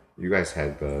Park. You guys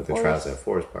had the tryouts at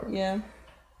Forest Park. Yeah.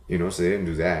 You know, so they didn't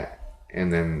do that.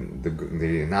 And then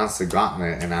they announced the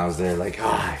gauntlet, and I was there like,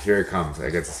 here it comes. I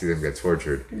get to see them get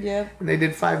tortured. Yep. And they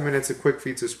did 5 minutes of quick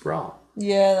feet to sprawl.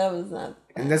 Yeah, that was not.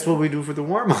 And that's what we do for the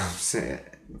warm-ups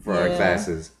for our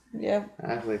classes. Yep.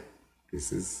 I was like,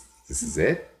 this is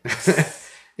it?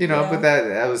 You know, but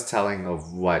that was telling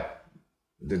of what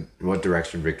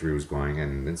direction Victory was going.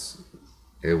 And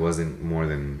it wasn't more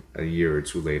than a year or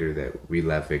two later that we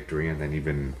left Victory, and then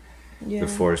even the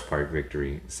Forest Park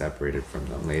Victory separated from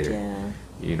them later. Yeah.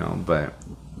 You know, but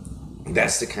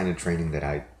that's the kind of training that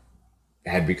I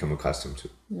had become accustomed to.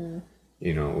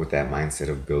 You know, with that mindset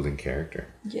of building character.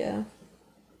 Yeah.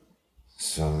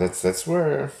 So that's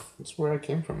where I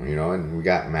came from, you know, and we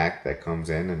got Mac that comes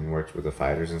in and works with the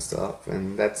fighters and stuff,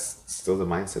 and that's still the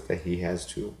mindset that he has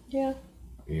too. Yeah.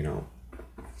 You know.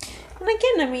 And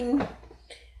again, I mean,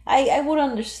 I would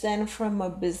understand from a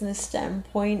business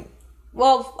standpoint.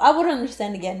 Well, I would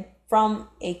understand again from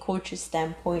a coach's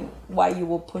standpoint why you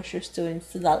will push your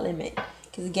students to that limit.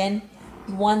 Because again,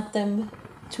 you want them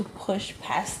to push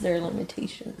past their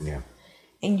limitations. Yeah.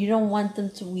 And you don't want them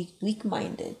to be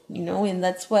weak-minded, you know? And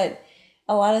that's what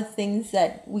a lot of things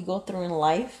that we go through in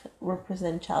life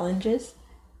represent challenges.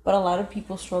 But a lot of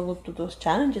people struggle through those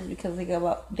challenges because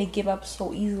they give up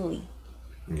so easily.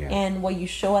 Yeah. And what you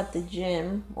show at the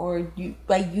gym, or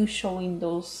by you showing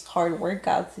those hard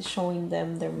workouts, is showing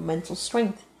them their mental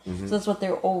strength. So that's what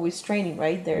they're always training,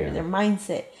 right? Their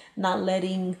mindset, not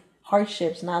letting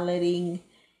hardships, not letting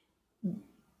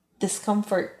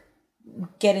discomfort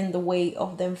get in the way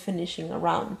of them finishing a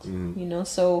round. You know,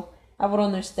 so I would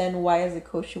understand why as a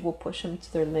coach you will push them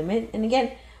to their limit. And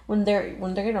again, when they're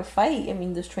gonna fight, I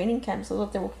mean, those training camps, that's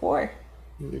what they were for.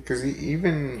 Because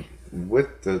even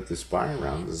with the sparring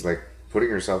rounds, it's like putting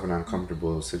yourself in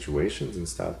uncomfortable situations and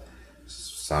stuff.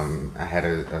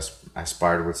 I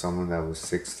sparred with someone that was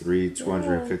 6'3",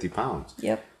 250 pounds.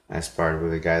 Yep. I sparred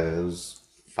with a guy that was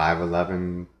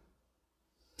 5'11",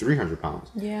 300 pounds.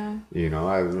 Yeah. You know,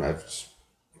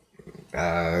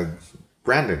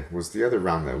 Brandon was the other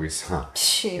round that we saw.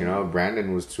 Shit. You know,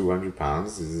 Brandon was 200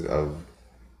 pounds of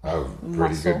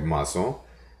pretty Muscle. good muscle,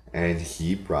 and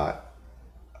he brought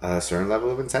a certain level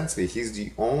of intensity. He's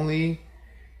the only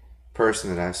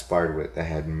person that I've sparred with that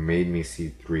had made me see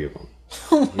 3 of them.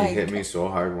 Oh He my hit God. me so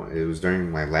hard. It was during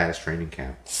my last training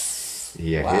camp.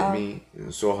 He had Wow. hit me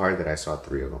so hard that I saw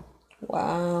 3 of them.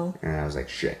 Wow. And I was like,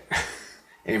 shit.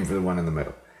 aim for the one in the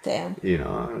middle. Damn. You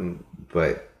know,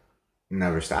 but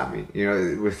never stopped me. You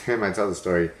know, with him, I tell the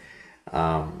story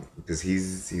because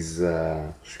he's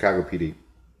Chicago PD,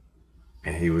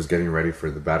 and he was getting ready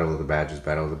for the Battle of the Badges.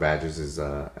 Battle of the Badges is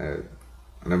an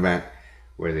event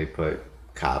where they put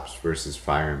cops versus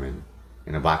firemen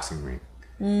in a boxing ring.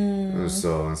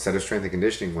 So instead of strength and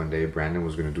conditioning one day, Brandon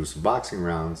was going to do some boxing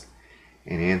rounds,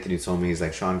 and Anthony told me, he's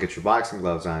like, Sean, get your boxing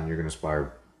gloves on. You're going to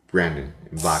spar Brandon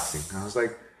in boxing. I was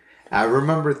like, I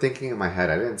remember thinking in my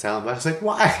head, I didn't tell him, but I was like,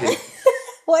 why?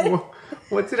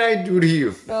 What did I do to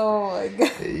you? Oh my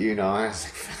God. You know, I was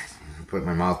like, put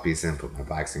my mouthpiece in, put my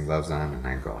boxing gloves on, and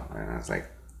I go. And I was like,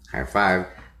 high five.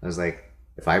 I was like,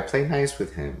 if I play nice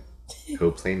with him,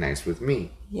 he'll play nice with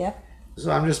me. Yep. So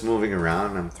I'm just moving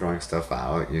around. I'm throwing stuff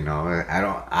out. You know, I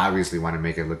don't obviously want to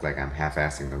make it look like I'm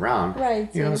half-assing the round. Right.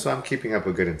 You know, so I'm keeping up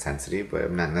a good intensity, but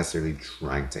I'm not necessarily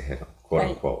trying to hit him, quote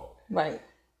unquote. Right.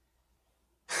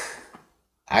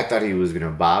 I thought he was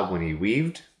gonna bob when he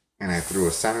weaved, and I threw a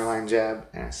centerline jab,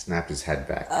 and I snapped his head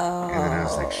back. Oh, and then I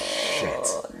was like, shit.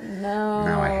 No.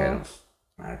 Now I hit him.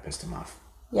 I pissed him off.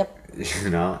 Yep. You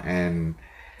know, and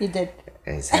You did.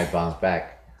 his head bounced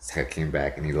back. His head came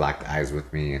back, and he locked eyes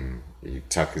with me, and he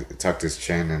tucked his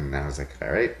chin, and I was like,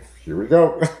 all right, here we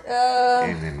go.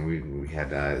 And then we had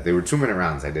they were 2-minute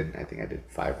rounds. I think I did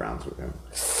 5 rounds with him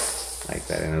like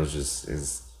that, and it was just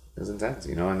it was intense,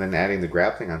 you know. And then adding the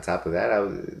grappling on top of that,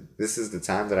 this is the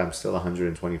time that I'm still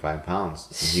 125 pounds,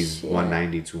 and he's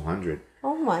 190, 200.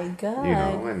 Oh my God. You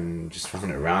know, and just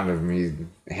running around of me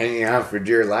hanging out for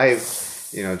dear life,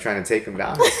 you know, trying to take him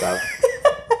down and stuff.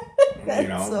 That's you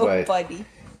know, so but funny.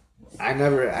 I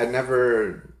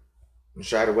never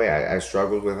shied away. I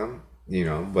struggled with him, you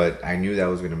know, but I knew that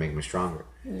was going to make me stronger.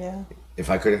 Yeah. If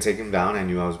I couldn't take him down, I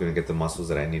knew I was going to get the muscles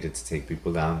that I needed to take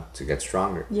people down to get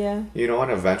stronger. Yeah. You know,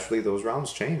 and eventually those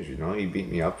rounds changed. You know, he beat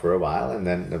me up for a while, and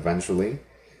then eventually,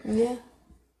 Yeah.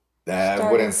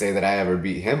 I wouldn't say that I ever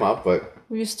beat him up, but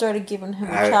You started giving him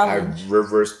a I challenge.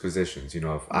 reversed positions. You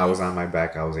know, if I was on my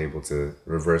back, I was able to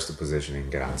reverse the position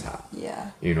and get on top.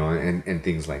 Yeah. You know, and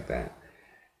things like that.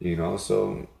 You know,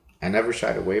 so I never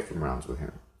shied away from rounds with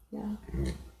him. Yeah.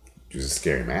 He was a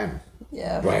scary man.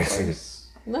 Yeah. Of But course.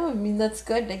 No, I mean that's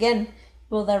good. Again, you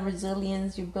build that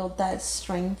resilience, you build that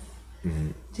strength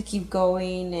to keep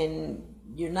going, and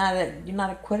you're not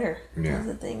a quitter. Yeah. That's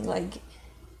the thing. Like,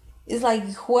 it's like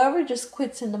whoever just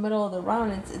quits in the middle of the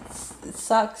round, it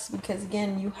sucks, because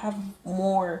again, you have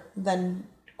more than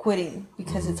quitting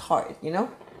because it's hard, you know.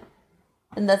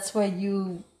 And that's why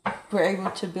you were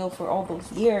able to build for all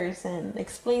those years, and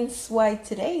explains why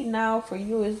today now for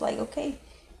you is like, okay,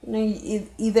 you know,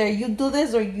 either you do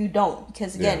this or you don't,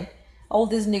 because again, all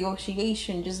this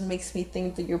negotiation just makes me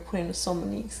think that you're putting so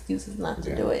many excuses not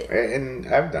to do it. And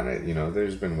I've done it. You know,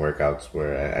 there's been workouts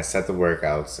where I set the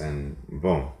workouts and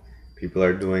boom, people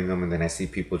are doing them, and then I see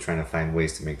people trying to find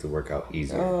ways to make the workout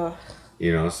easier.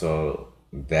 You know, so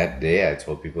that day I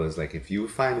told people, it's like, if you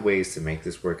find ways to make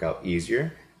this workout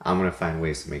easier, I'm gonna find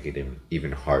ways to make it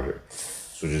even harder.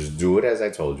 So just do it as I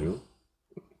told you,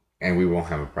 and we won't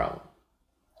have a problem.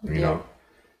 You know,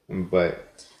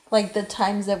 but like the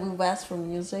times that we've asked for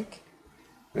music.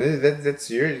 That's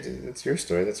your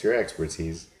story. That's your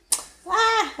expertise.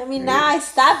 I mean, now I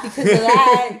stopped because of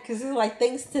that. Because it's like,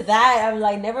 thanks to that, I'm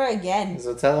like, never again.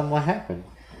 So tell them what happened.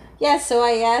 Yeah, so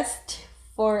I asked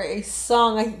for a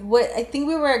song. I think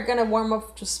we were gonna warm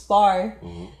up to spar,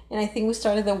 and I think we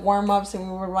started the warm ups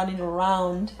and we were running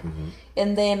around,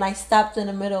 and then I stopped in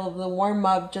the middle of the warm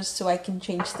up just so I can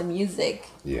change the music.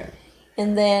 Yeah.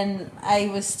 And then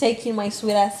I was taking my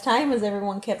sweet ass time as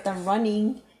everyone kept on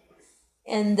running.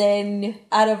 And then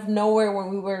out of nowhere, when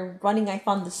we were running, I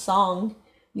found the song.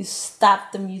 You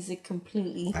stopped the music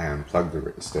completely. I unplugged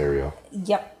the stereo.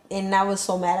 Yep. And I was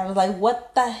so mad. I was like,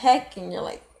 what the heck? And you're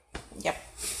like, yep.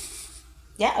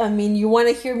 Yeah, I mean, you want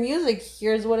to hear music.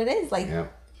 Here's what it is. Like,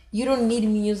 you don't need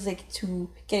music to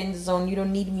get in the zone. You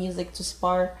don't need music to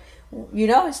spar. You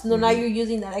know, it's now you're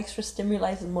using that extra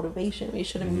stimuli as motivation. It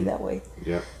shouldn't be that way.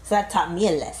 Yeah. So that taught me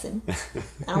a lesson.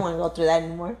 I don't want to go through that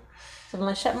anymore. So I'm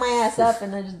gonna shut my ass up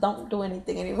and I just don't do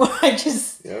anything anymore. I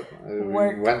just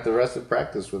work. We went the rest of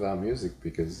practice without music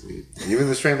because even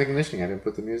the strength and conditioning, I didn't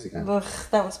put the music on. Ugh,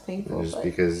 that was painful. Just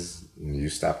because you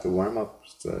stopped the warm up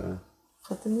to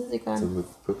put the music on. To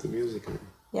put the music on.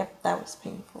 Yep, that was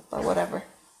painful, but whatever.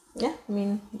 Yeah, I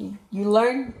mean, you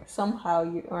learn somehow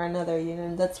or another, you know,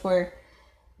 and that's where,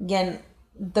 again,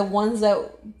 the ones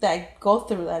that go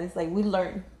through that is like, we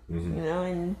learn, you know,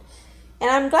 and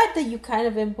I'm glad that you kind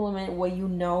of implement what you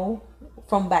know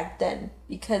from back then,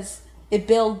 because it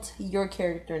built your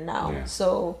character now. Yeah.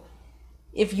 So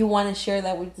if you want to share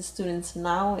that with the students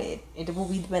now, it will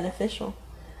be beneficial.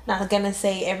 Not gonna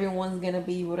say everyone's gonna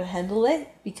be able to handle it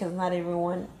because not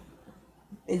everyone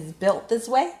is built this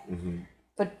way.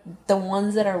 But the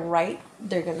ones that are right,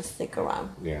 they're gonna stick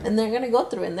around. Yeah. And they're gonna go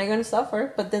through it and they're gonna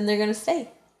suffer, but then they're gonna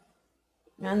stay.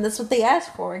 And that's what they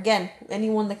ask for. Again,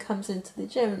 anyone that comes into the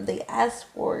gym, they ask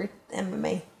for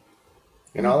MMA.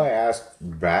 And all I ask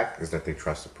back is that they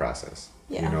trust the process.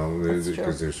 Yeah, you know,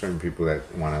 because there's certain people that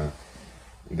want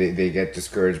to, they get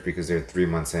discouraged because they're 3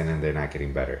 months in and they're not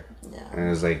getting better. Yeah.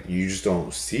 And it's like, you just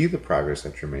don't see the progress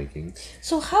that you're making.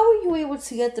 So how were you able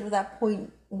to get through that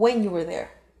point when you were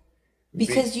there?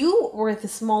 Because you were the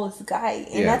smallest guy.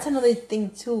 And that's another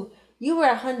thing too. You were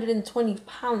 120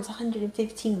 pounds,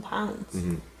 115 pounds.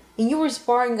 And you were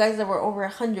sparring guys that were over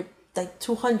 100, like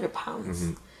 200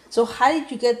 pounds. So how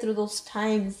did you get through those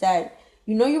times that,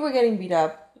 you know, you were getting beat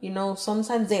up? You know,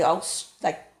 sometimes they how do you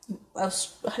say,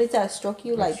 outstroke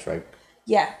you? Like, Strike.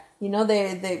 yeah. You know,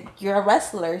 you're a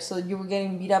wrestler, so you were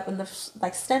getting beat up in the,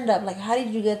 like, stand-up. Like, how did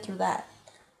you get through that?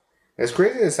 As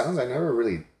crazy as it sounds, I never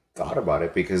really thought about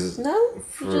it because... No?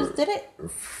 You just did it?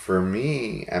 For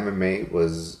me, MMA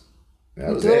was...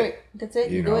 That was it. That's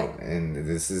it. You do know, it. and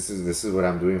this is what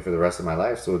I'm doing for the rest of my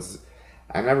life. So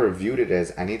I never viewed it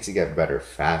as I need to get better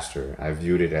faster. I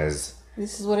viewed it as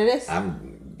this is what it is.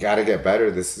 I'm gotta get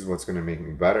better. This is what's gonna make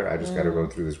me better. I just gotta go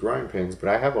through this growing pains. But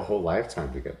I have a whole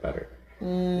lifetime to get better.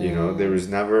 You know, there was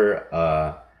never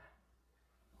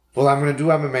well, I'm gonna do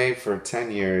MMA for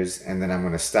 10 years and then I'm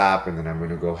gonna stop and then I'm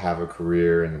gonna go have a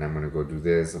career and then I'm gonna go do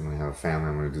this. I'm gonna have a family.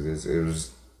 I'm gonna do this. It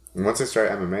was. Once I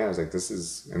started MMA, I was like, this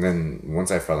is... And then once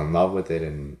I fell in love with it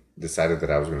and decided that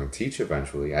I was going to teach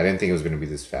eventually, I didn't think it was going to be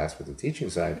this fast with the teaching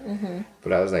side.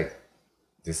 But I was like,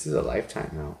 this is a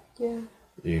lifetime now. Yeah.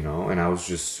 You know? And I was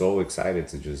just so excited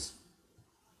to just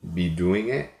be doing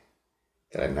it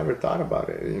that I never thought about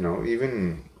it. You know,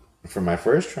 even for my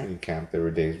first training camp, there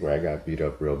were days where I got beat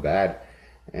up real bad.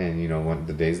 And, you know, one of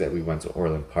the days that we went to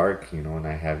Orland Park, you know, and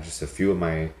I have just a few of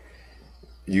my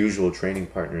usual training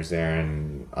partners there,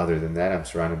 and other than that I'm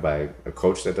surrounded by a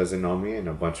coach that doesn't know me and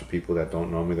a bunch of people that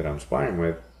don't know me that I'm sparring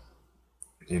with,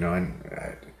 you know. And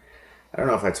I don't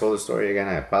know if I told the story again.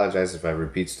 I apologize if I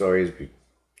repeat stories.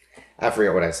 I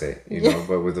forget what I say, you know.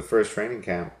 But with the first training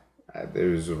camp, there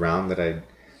was a round that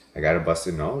I got a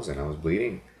busted nose and I was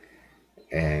bleeding,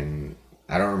 and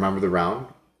I don't remember the round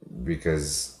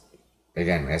because,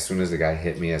 again, as soon as the guy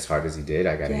hit me as hard as he did,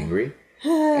 I got angry.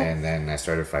 And then I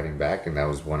started fighting back, and that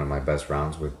was one of my best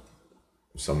rounds with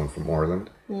someone from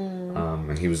Orland.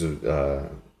 And he was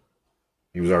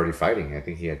already fighting. I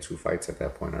think he had 2 fights at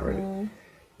that point already.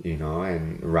 You know,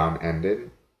 and the round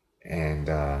ended, and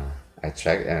I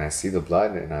checked and I see the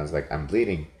blood, and I was like, I'm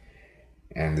bleeding.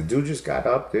 And the dude just got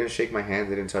up, didn't shake my hand,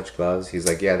 didn't touch gloves. He's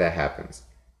like, yeah, that happens,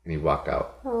 and he walked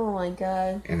out. Oh my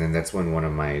God. And then that's when one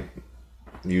of my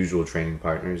usual training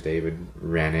partners, David,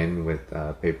 ran in with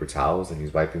paper towels, and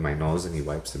he's wiping my nose, and he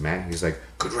wipes the mat. He's like,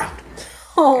 good round.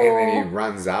 Oh. And then he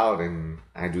runs out, and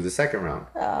I do the second round.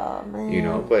 Oh, man. You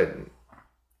know, but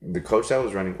the coach that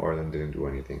was running Orland didn't do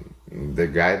anything. The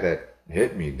guy that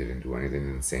hit me didn't do anything,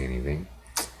 didn't say anything.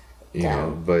 You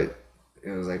know, but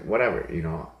it was like, whatever, you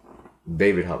know.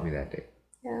 David helped me that day.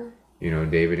 Yeah. You know,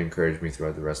 David encouraged me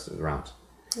throughout the rest of the rounds.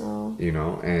 Oh. You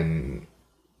know, and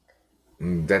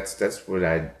that's what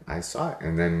I saw.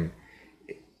 And then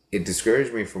it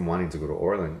discouraged me from wanting to go to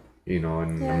Orland, you know,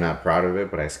 and I'm not proud of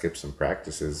it, but I skipped some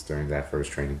practices during that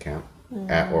first training camp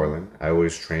at Orland. I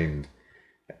always trained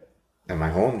at my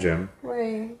home gym,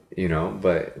 right? You know,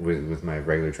 but with my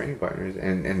regular training partners.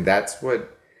 And that's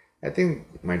what I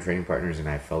think my training partners and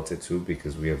I felt it too,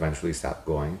 because we eventually stopped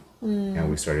going and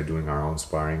we started doing our own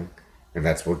sparring. And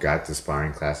that's what got the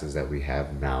sparring classes that we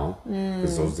have now,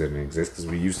 because those didn't exist, because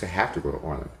we used to have to go to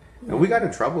Orland. And we got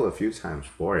in trouble a few times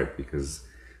for it, because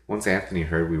once Anthony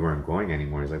heard we weren't going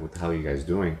anymore, he's like, what the hell are you guys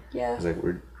doing? Yeah. He's like,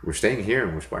 we're staying here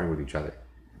and we're sparring with each other.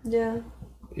 Yeah.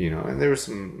 You know, and there were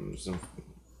some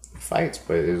fights,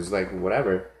 but it was like,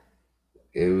 whatever.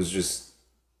 It was just,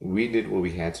 we did what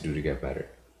we had to do to get better.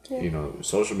 Yeah. You know,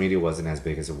 social media wasn't as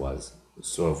big as it was.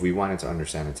 So if we wanted to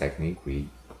understand a technique, we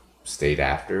stayed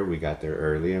after, we got there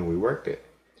early, and we worked it.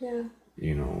 Yeah.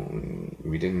 You know,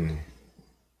 we didn't...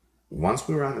 Once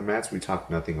we were on the mats, we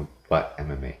talked nothing but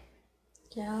MMA.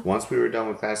 Yeah. Once we were done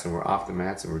with class and we're off the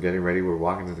mats and we're getting ready, we're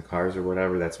walking to the cars or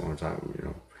whatever, that's when we're talking, you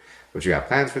know, what you got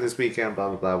plans for this weekend, blah,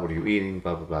 blah, blah, what are you eating,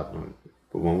 blah, blah, blah, blah.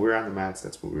 But when we were on the mats,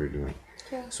 that's what we were doing.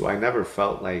 Yeah. So I never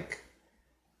felt like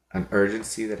an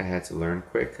urgency that I had to learn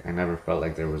quick. I never felt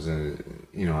like there was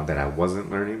that I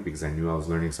wasn't learning, because I knew I was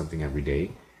learning something every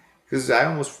day. Because I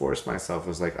almost forced myself. I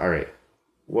was like, all right,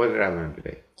 what did I learn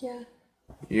today? Yeah.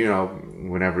 You know,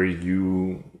 whenever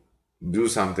you do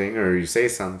something or you say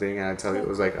something and I tell you, it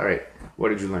was like, all right, what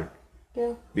did you learn?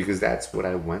 Yeah. Because that's what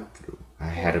I went through. I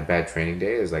had a bad training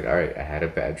day. It's like, all right, I had a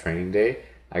bad training day.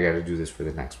 I got to do this for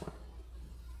the next one.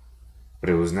 But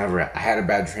it was never, I had a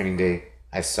bad training day.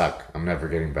 I suck. I'm never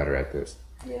getting better at this.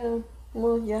 Yeah.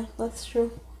 Well, yeah, that's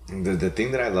true. The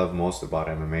thing that I love most about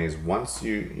MMA is once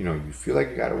you feel like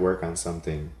you got to work on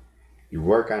something, you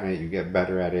work on it, you get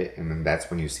better at it, and then that's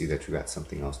when you see that you got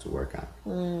something else to work on.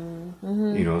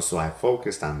 Mm-hmm. You know, so I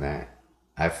focused on that.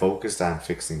 I focused on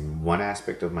fixing one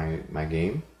aspect of my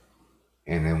game.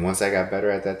 And then once I got better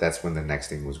at that, that's when the next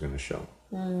thing was going to show.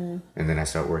 And then I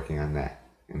start working on that.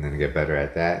 And then I get better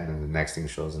at that. And then the next thing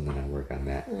shows, and then I work on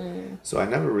that. So I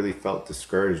never really felt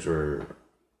discouraged or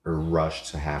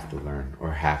rushed to have to learn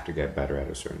or have to get better at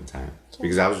a certain time.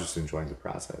 Because I was just enjoying the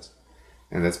process.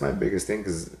 And that's my biggest thing,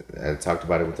 because I talked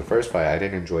about it with the first fight. I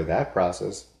didn't enjoy that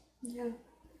process. Yeah.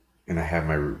 And I have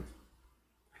my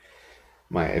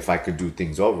if I could do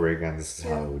things over again, this is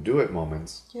how I would do it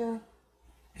moments. Yeah.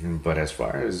 But as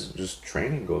far as just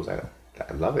training goes, I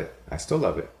love it. I still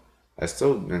love it.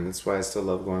 And that's why I still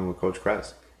love going with Coach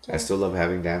Kress. I still love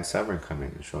having Dan Severn come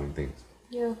in and showing things.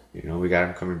 Yeah. You know, we got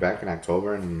him coming back in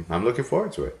October, and I'm looking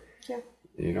forward to it. Yeah.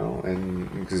 You know,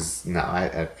 and because now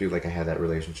I feel like I had that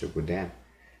relationship with Dan.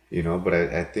 You know, but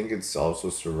I think it's also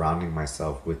surrounding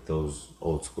myself with those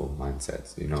old school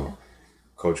mindsets. You know,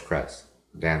 Coach Kress,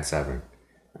 Dan Severn.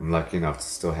 I'm lucky enough to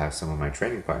still have some of my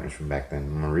training partners from back then.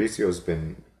 Mauricio's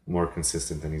been more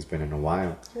consistent than he's been in a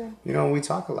while. Yeah. You know, we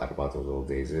talk a lot about those old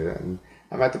days, and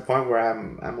I'm at the point where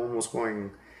I'm almost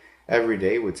going every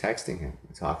day with texting him,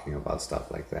 talking about stuff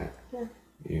like that. Yeah.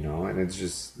 You know, and it's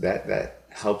just that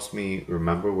helps me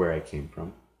remember where I came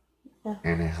from. Yeah.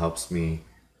 And it helps me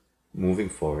moving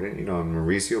forward. And you know,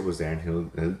 Mauricio was there,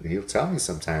 and he'll tell me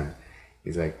sometimes,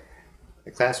 he's like,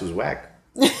 the class was whack.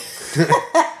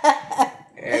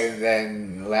 And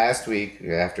then last week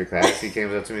after class, he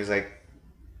came up to me. He's like,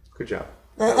 "Good job.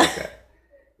 I like that."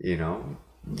 You know,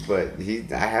 but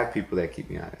I have people that keep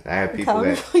me honest. I have people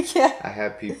I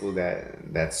have people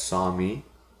that saw me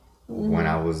when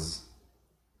I was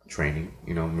training.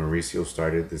 You know, Mauricio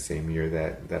started the same year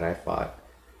that I fought.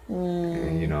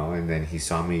 And, you know, and then he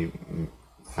saw me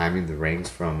climbing the ranks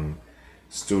from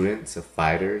student to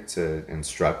fighter to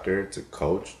instructor to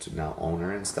coach to now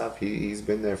owner and stuff. He's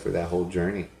been there for that whole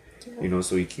journey. You know,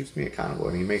 so he keeps me accountable,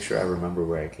 and he makes sure I remember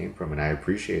where I came from, and I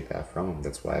appreciate that from him.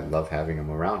 That's why I love having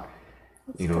him around.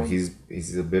 You know, he's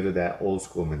a bit of that old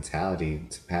school mentality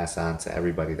to pass on to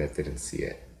everybody that didn't see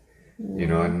it. You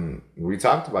know, and we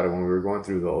talked about it when we were going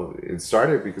through it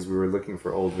started because we were looking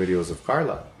for old videos of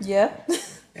Carla. Yeah.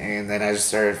 And then I just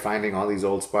started finding all these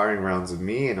old sparring rounds of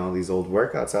me and all these old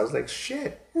workouts. I was like,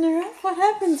 shit. What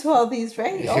happened to all these,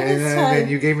 right? All and this time. then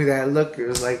you gave me that look. It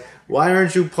was like, why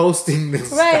aren't you posting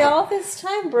this Right, stuff? all this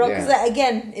time, bro. Because,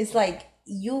 again, it's like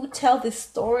you tell the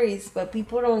stories, but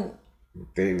people don't.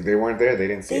 They weren't there. They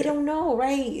didn't see it. They don't know,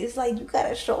 right? It's like you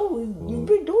gotta show. You've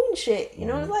been doing shit. You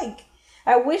know, it's like,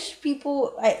 I wish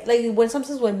people,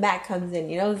 sometimes when Mac comes in,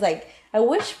 you know, it's like, I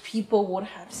wish people would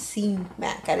have seen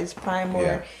Mac at his prime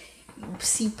or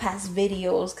see past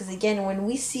videos. Because again, when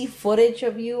we see footage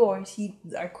of you or see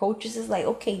our coaches, it's like,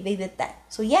 okay, they did that.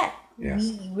 So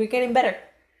we're getting better.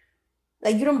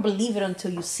 Like, you don't believe it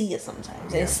until you see it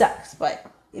sometimes. And it sucks, but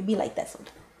it be like that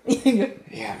sometimes.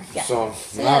 So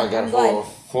now I got a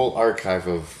whole archive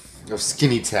of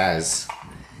skinny Taz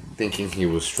thinking he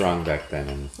was strong back then,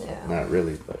 and not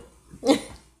really, but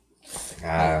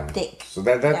so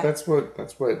that's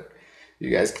what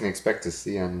you guys can expect to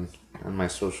see on my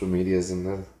social medias in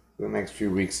the next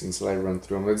few weeks until I run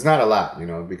through them. It's not a lot, you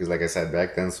know, because like I said,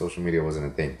 back then social media wasn't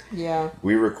a thing. Yeah.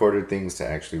 We recorded things to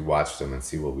actually watch them and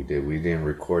see what we did. We didn't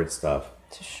record stuff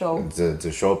to show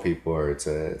people or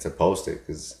to post it,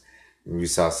 because we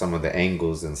saw some of the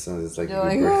angles and some. It's like,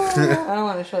 I don't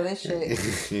want to show this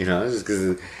shit. You know, just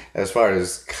because as far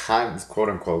as quote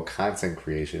unquote content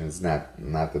creation, it's not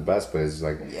the best, but it's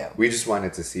like we just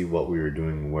wanted to see what we were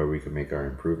doing and where we could make our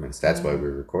improvements. That's why we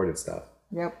recorded stuff.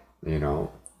 Yep. You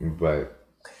know, but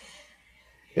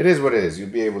it is what it is. You'll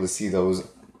be able to see those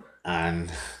on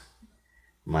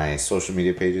my social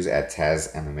media pages at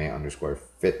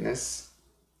TazMMA_fitness.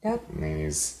 Yep. Name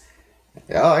is.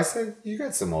 Oh, I said you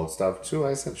got some old stuff too.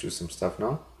 I sent you some stuff,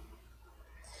 no?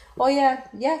 Oh yeah,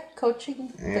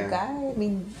 coaching the guy. I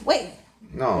mean, wait.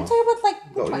 No. You're talking about like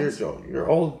your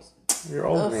old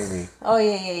Nene. Oh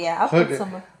yeah. I'll put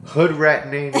some. Hood Rat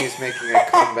Nene is making a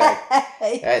comeback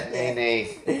at Nene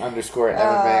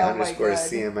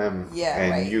 _MMA_CMM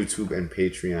and YouTube and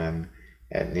Patreon,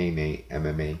 at Nene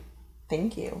MMA.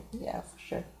 Thank you. Yeah, for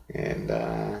sure. And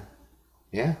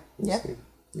yeah, Yeah.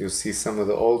 You'll see some of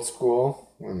the old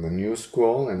school and the new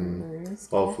school, and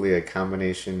hopefully a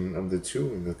combination of the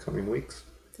two in the coming weeks.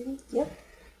 Yep.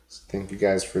 So thank you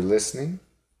guys for listening,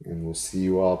 and we'll see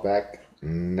you all back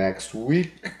next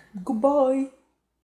week. Goodbye.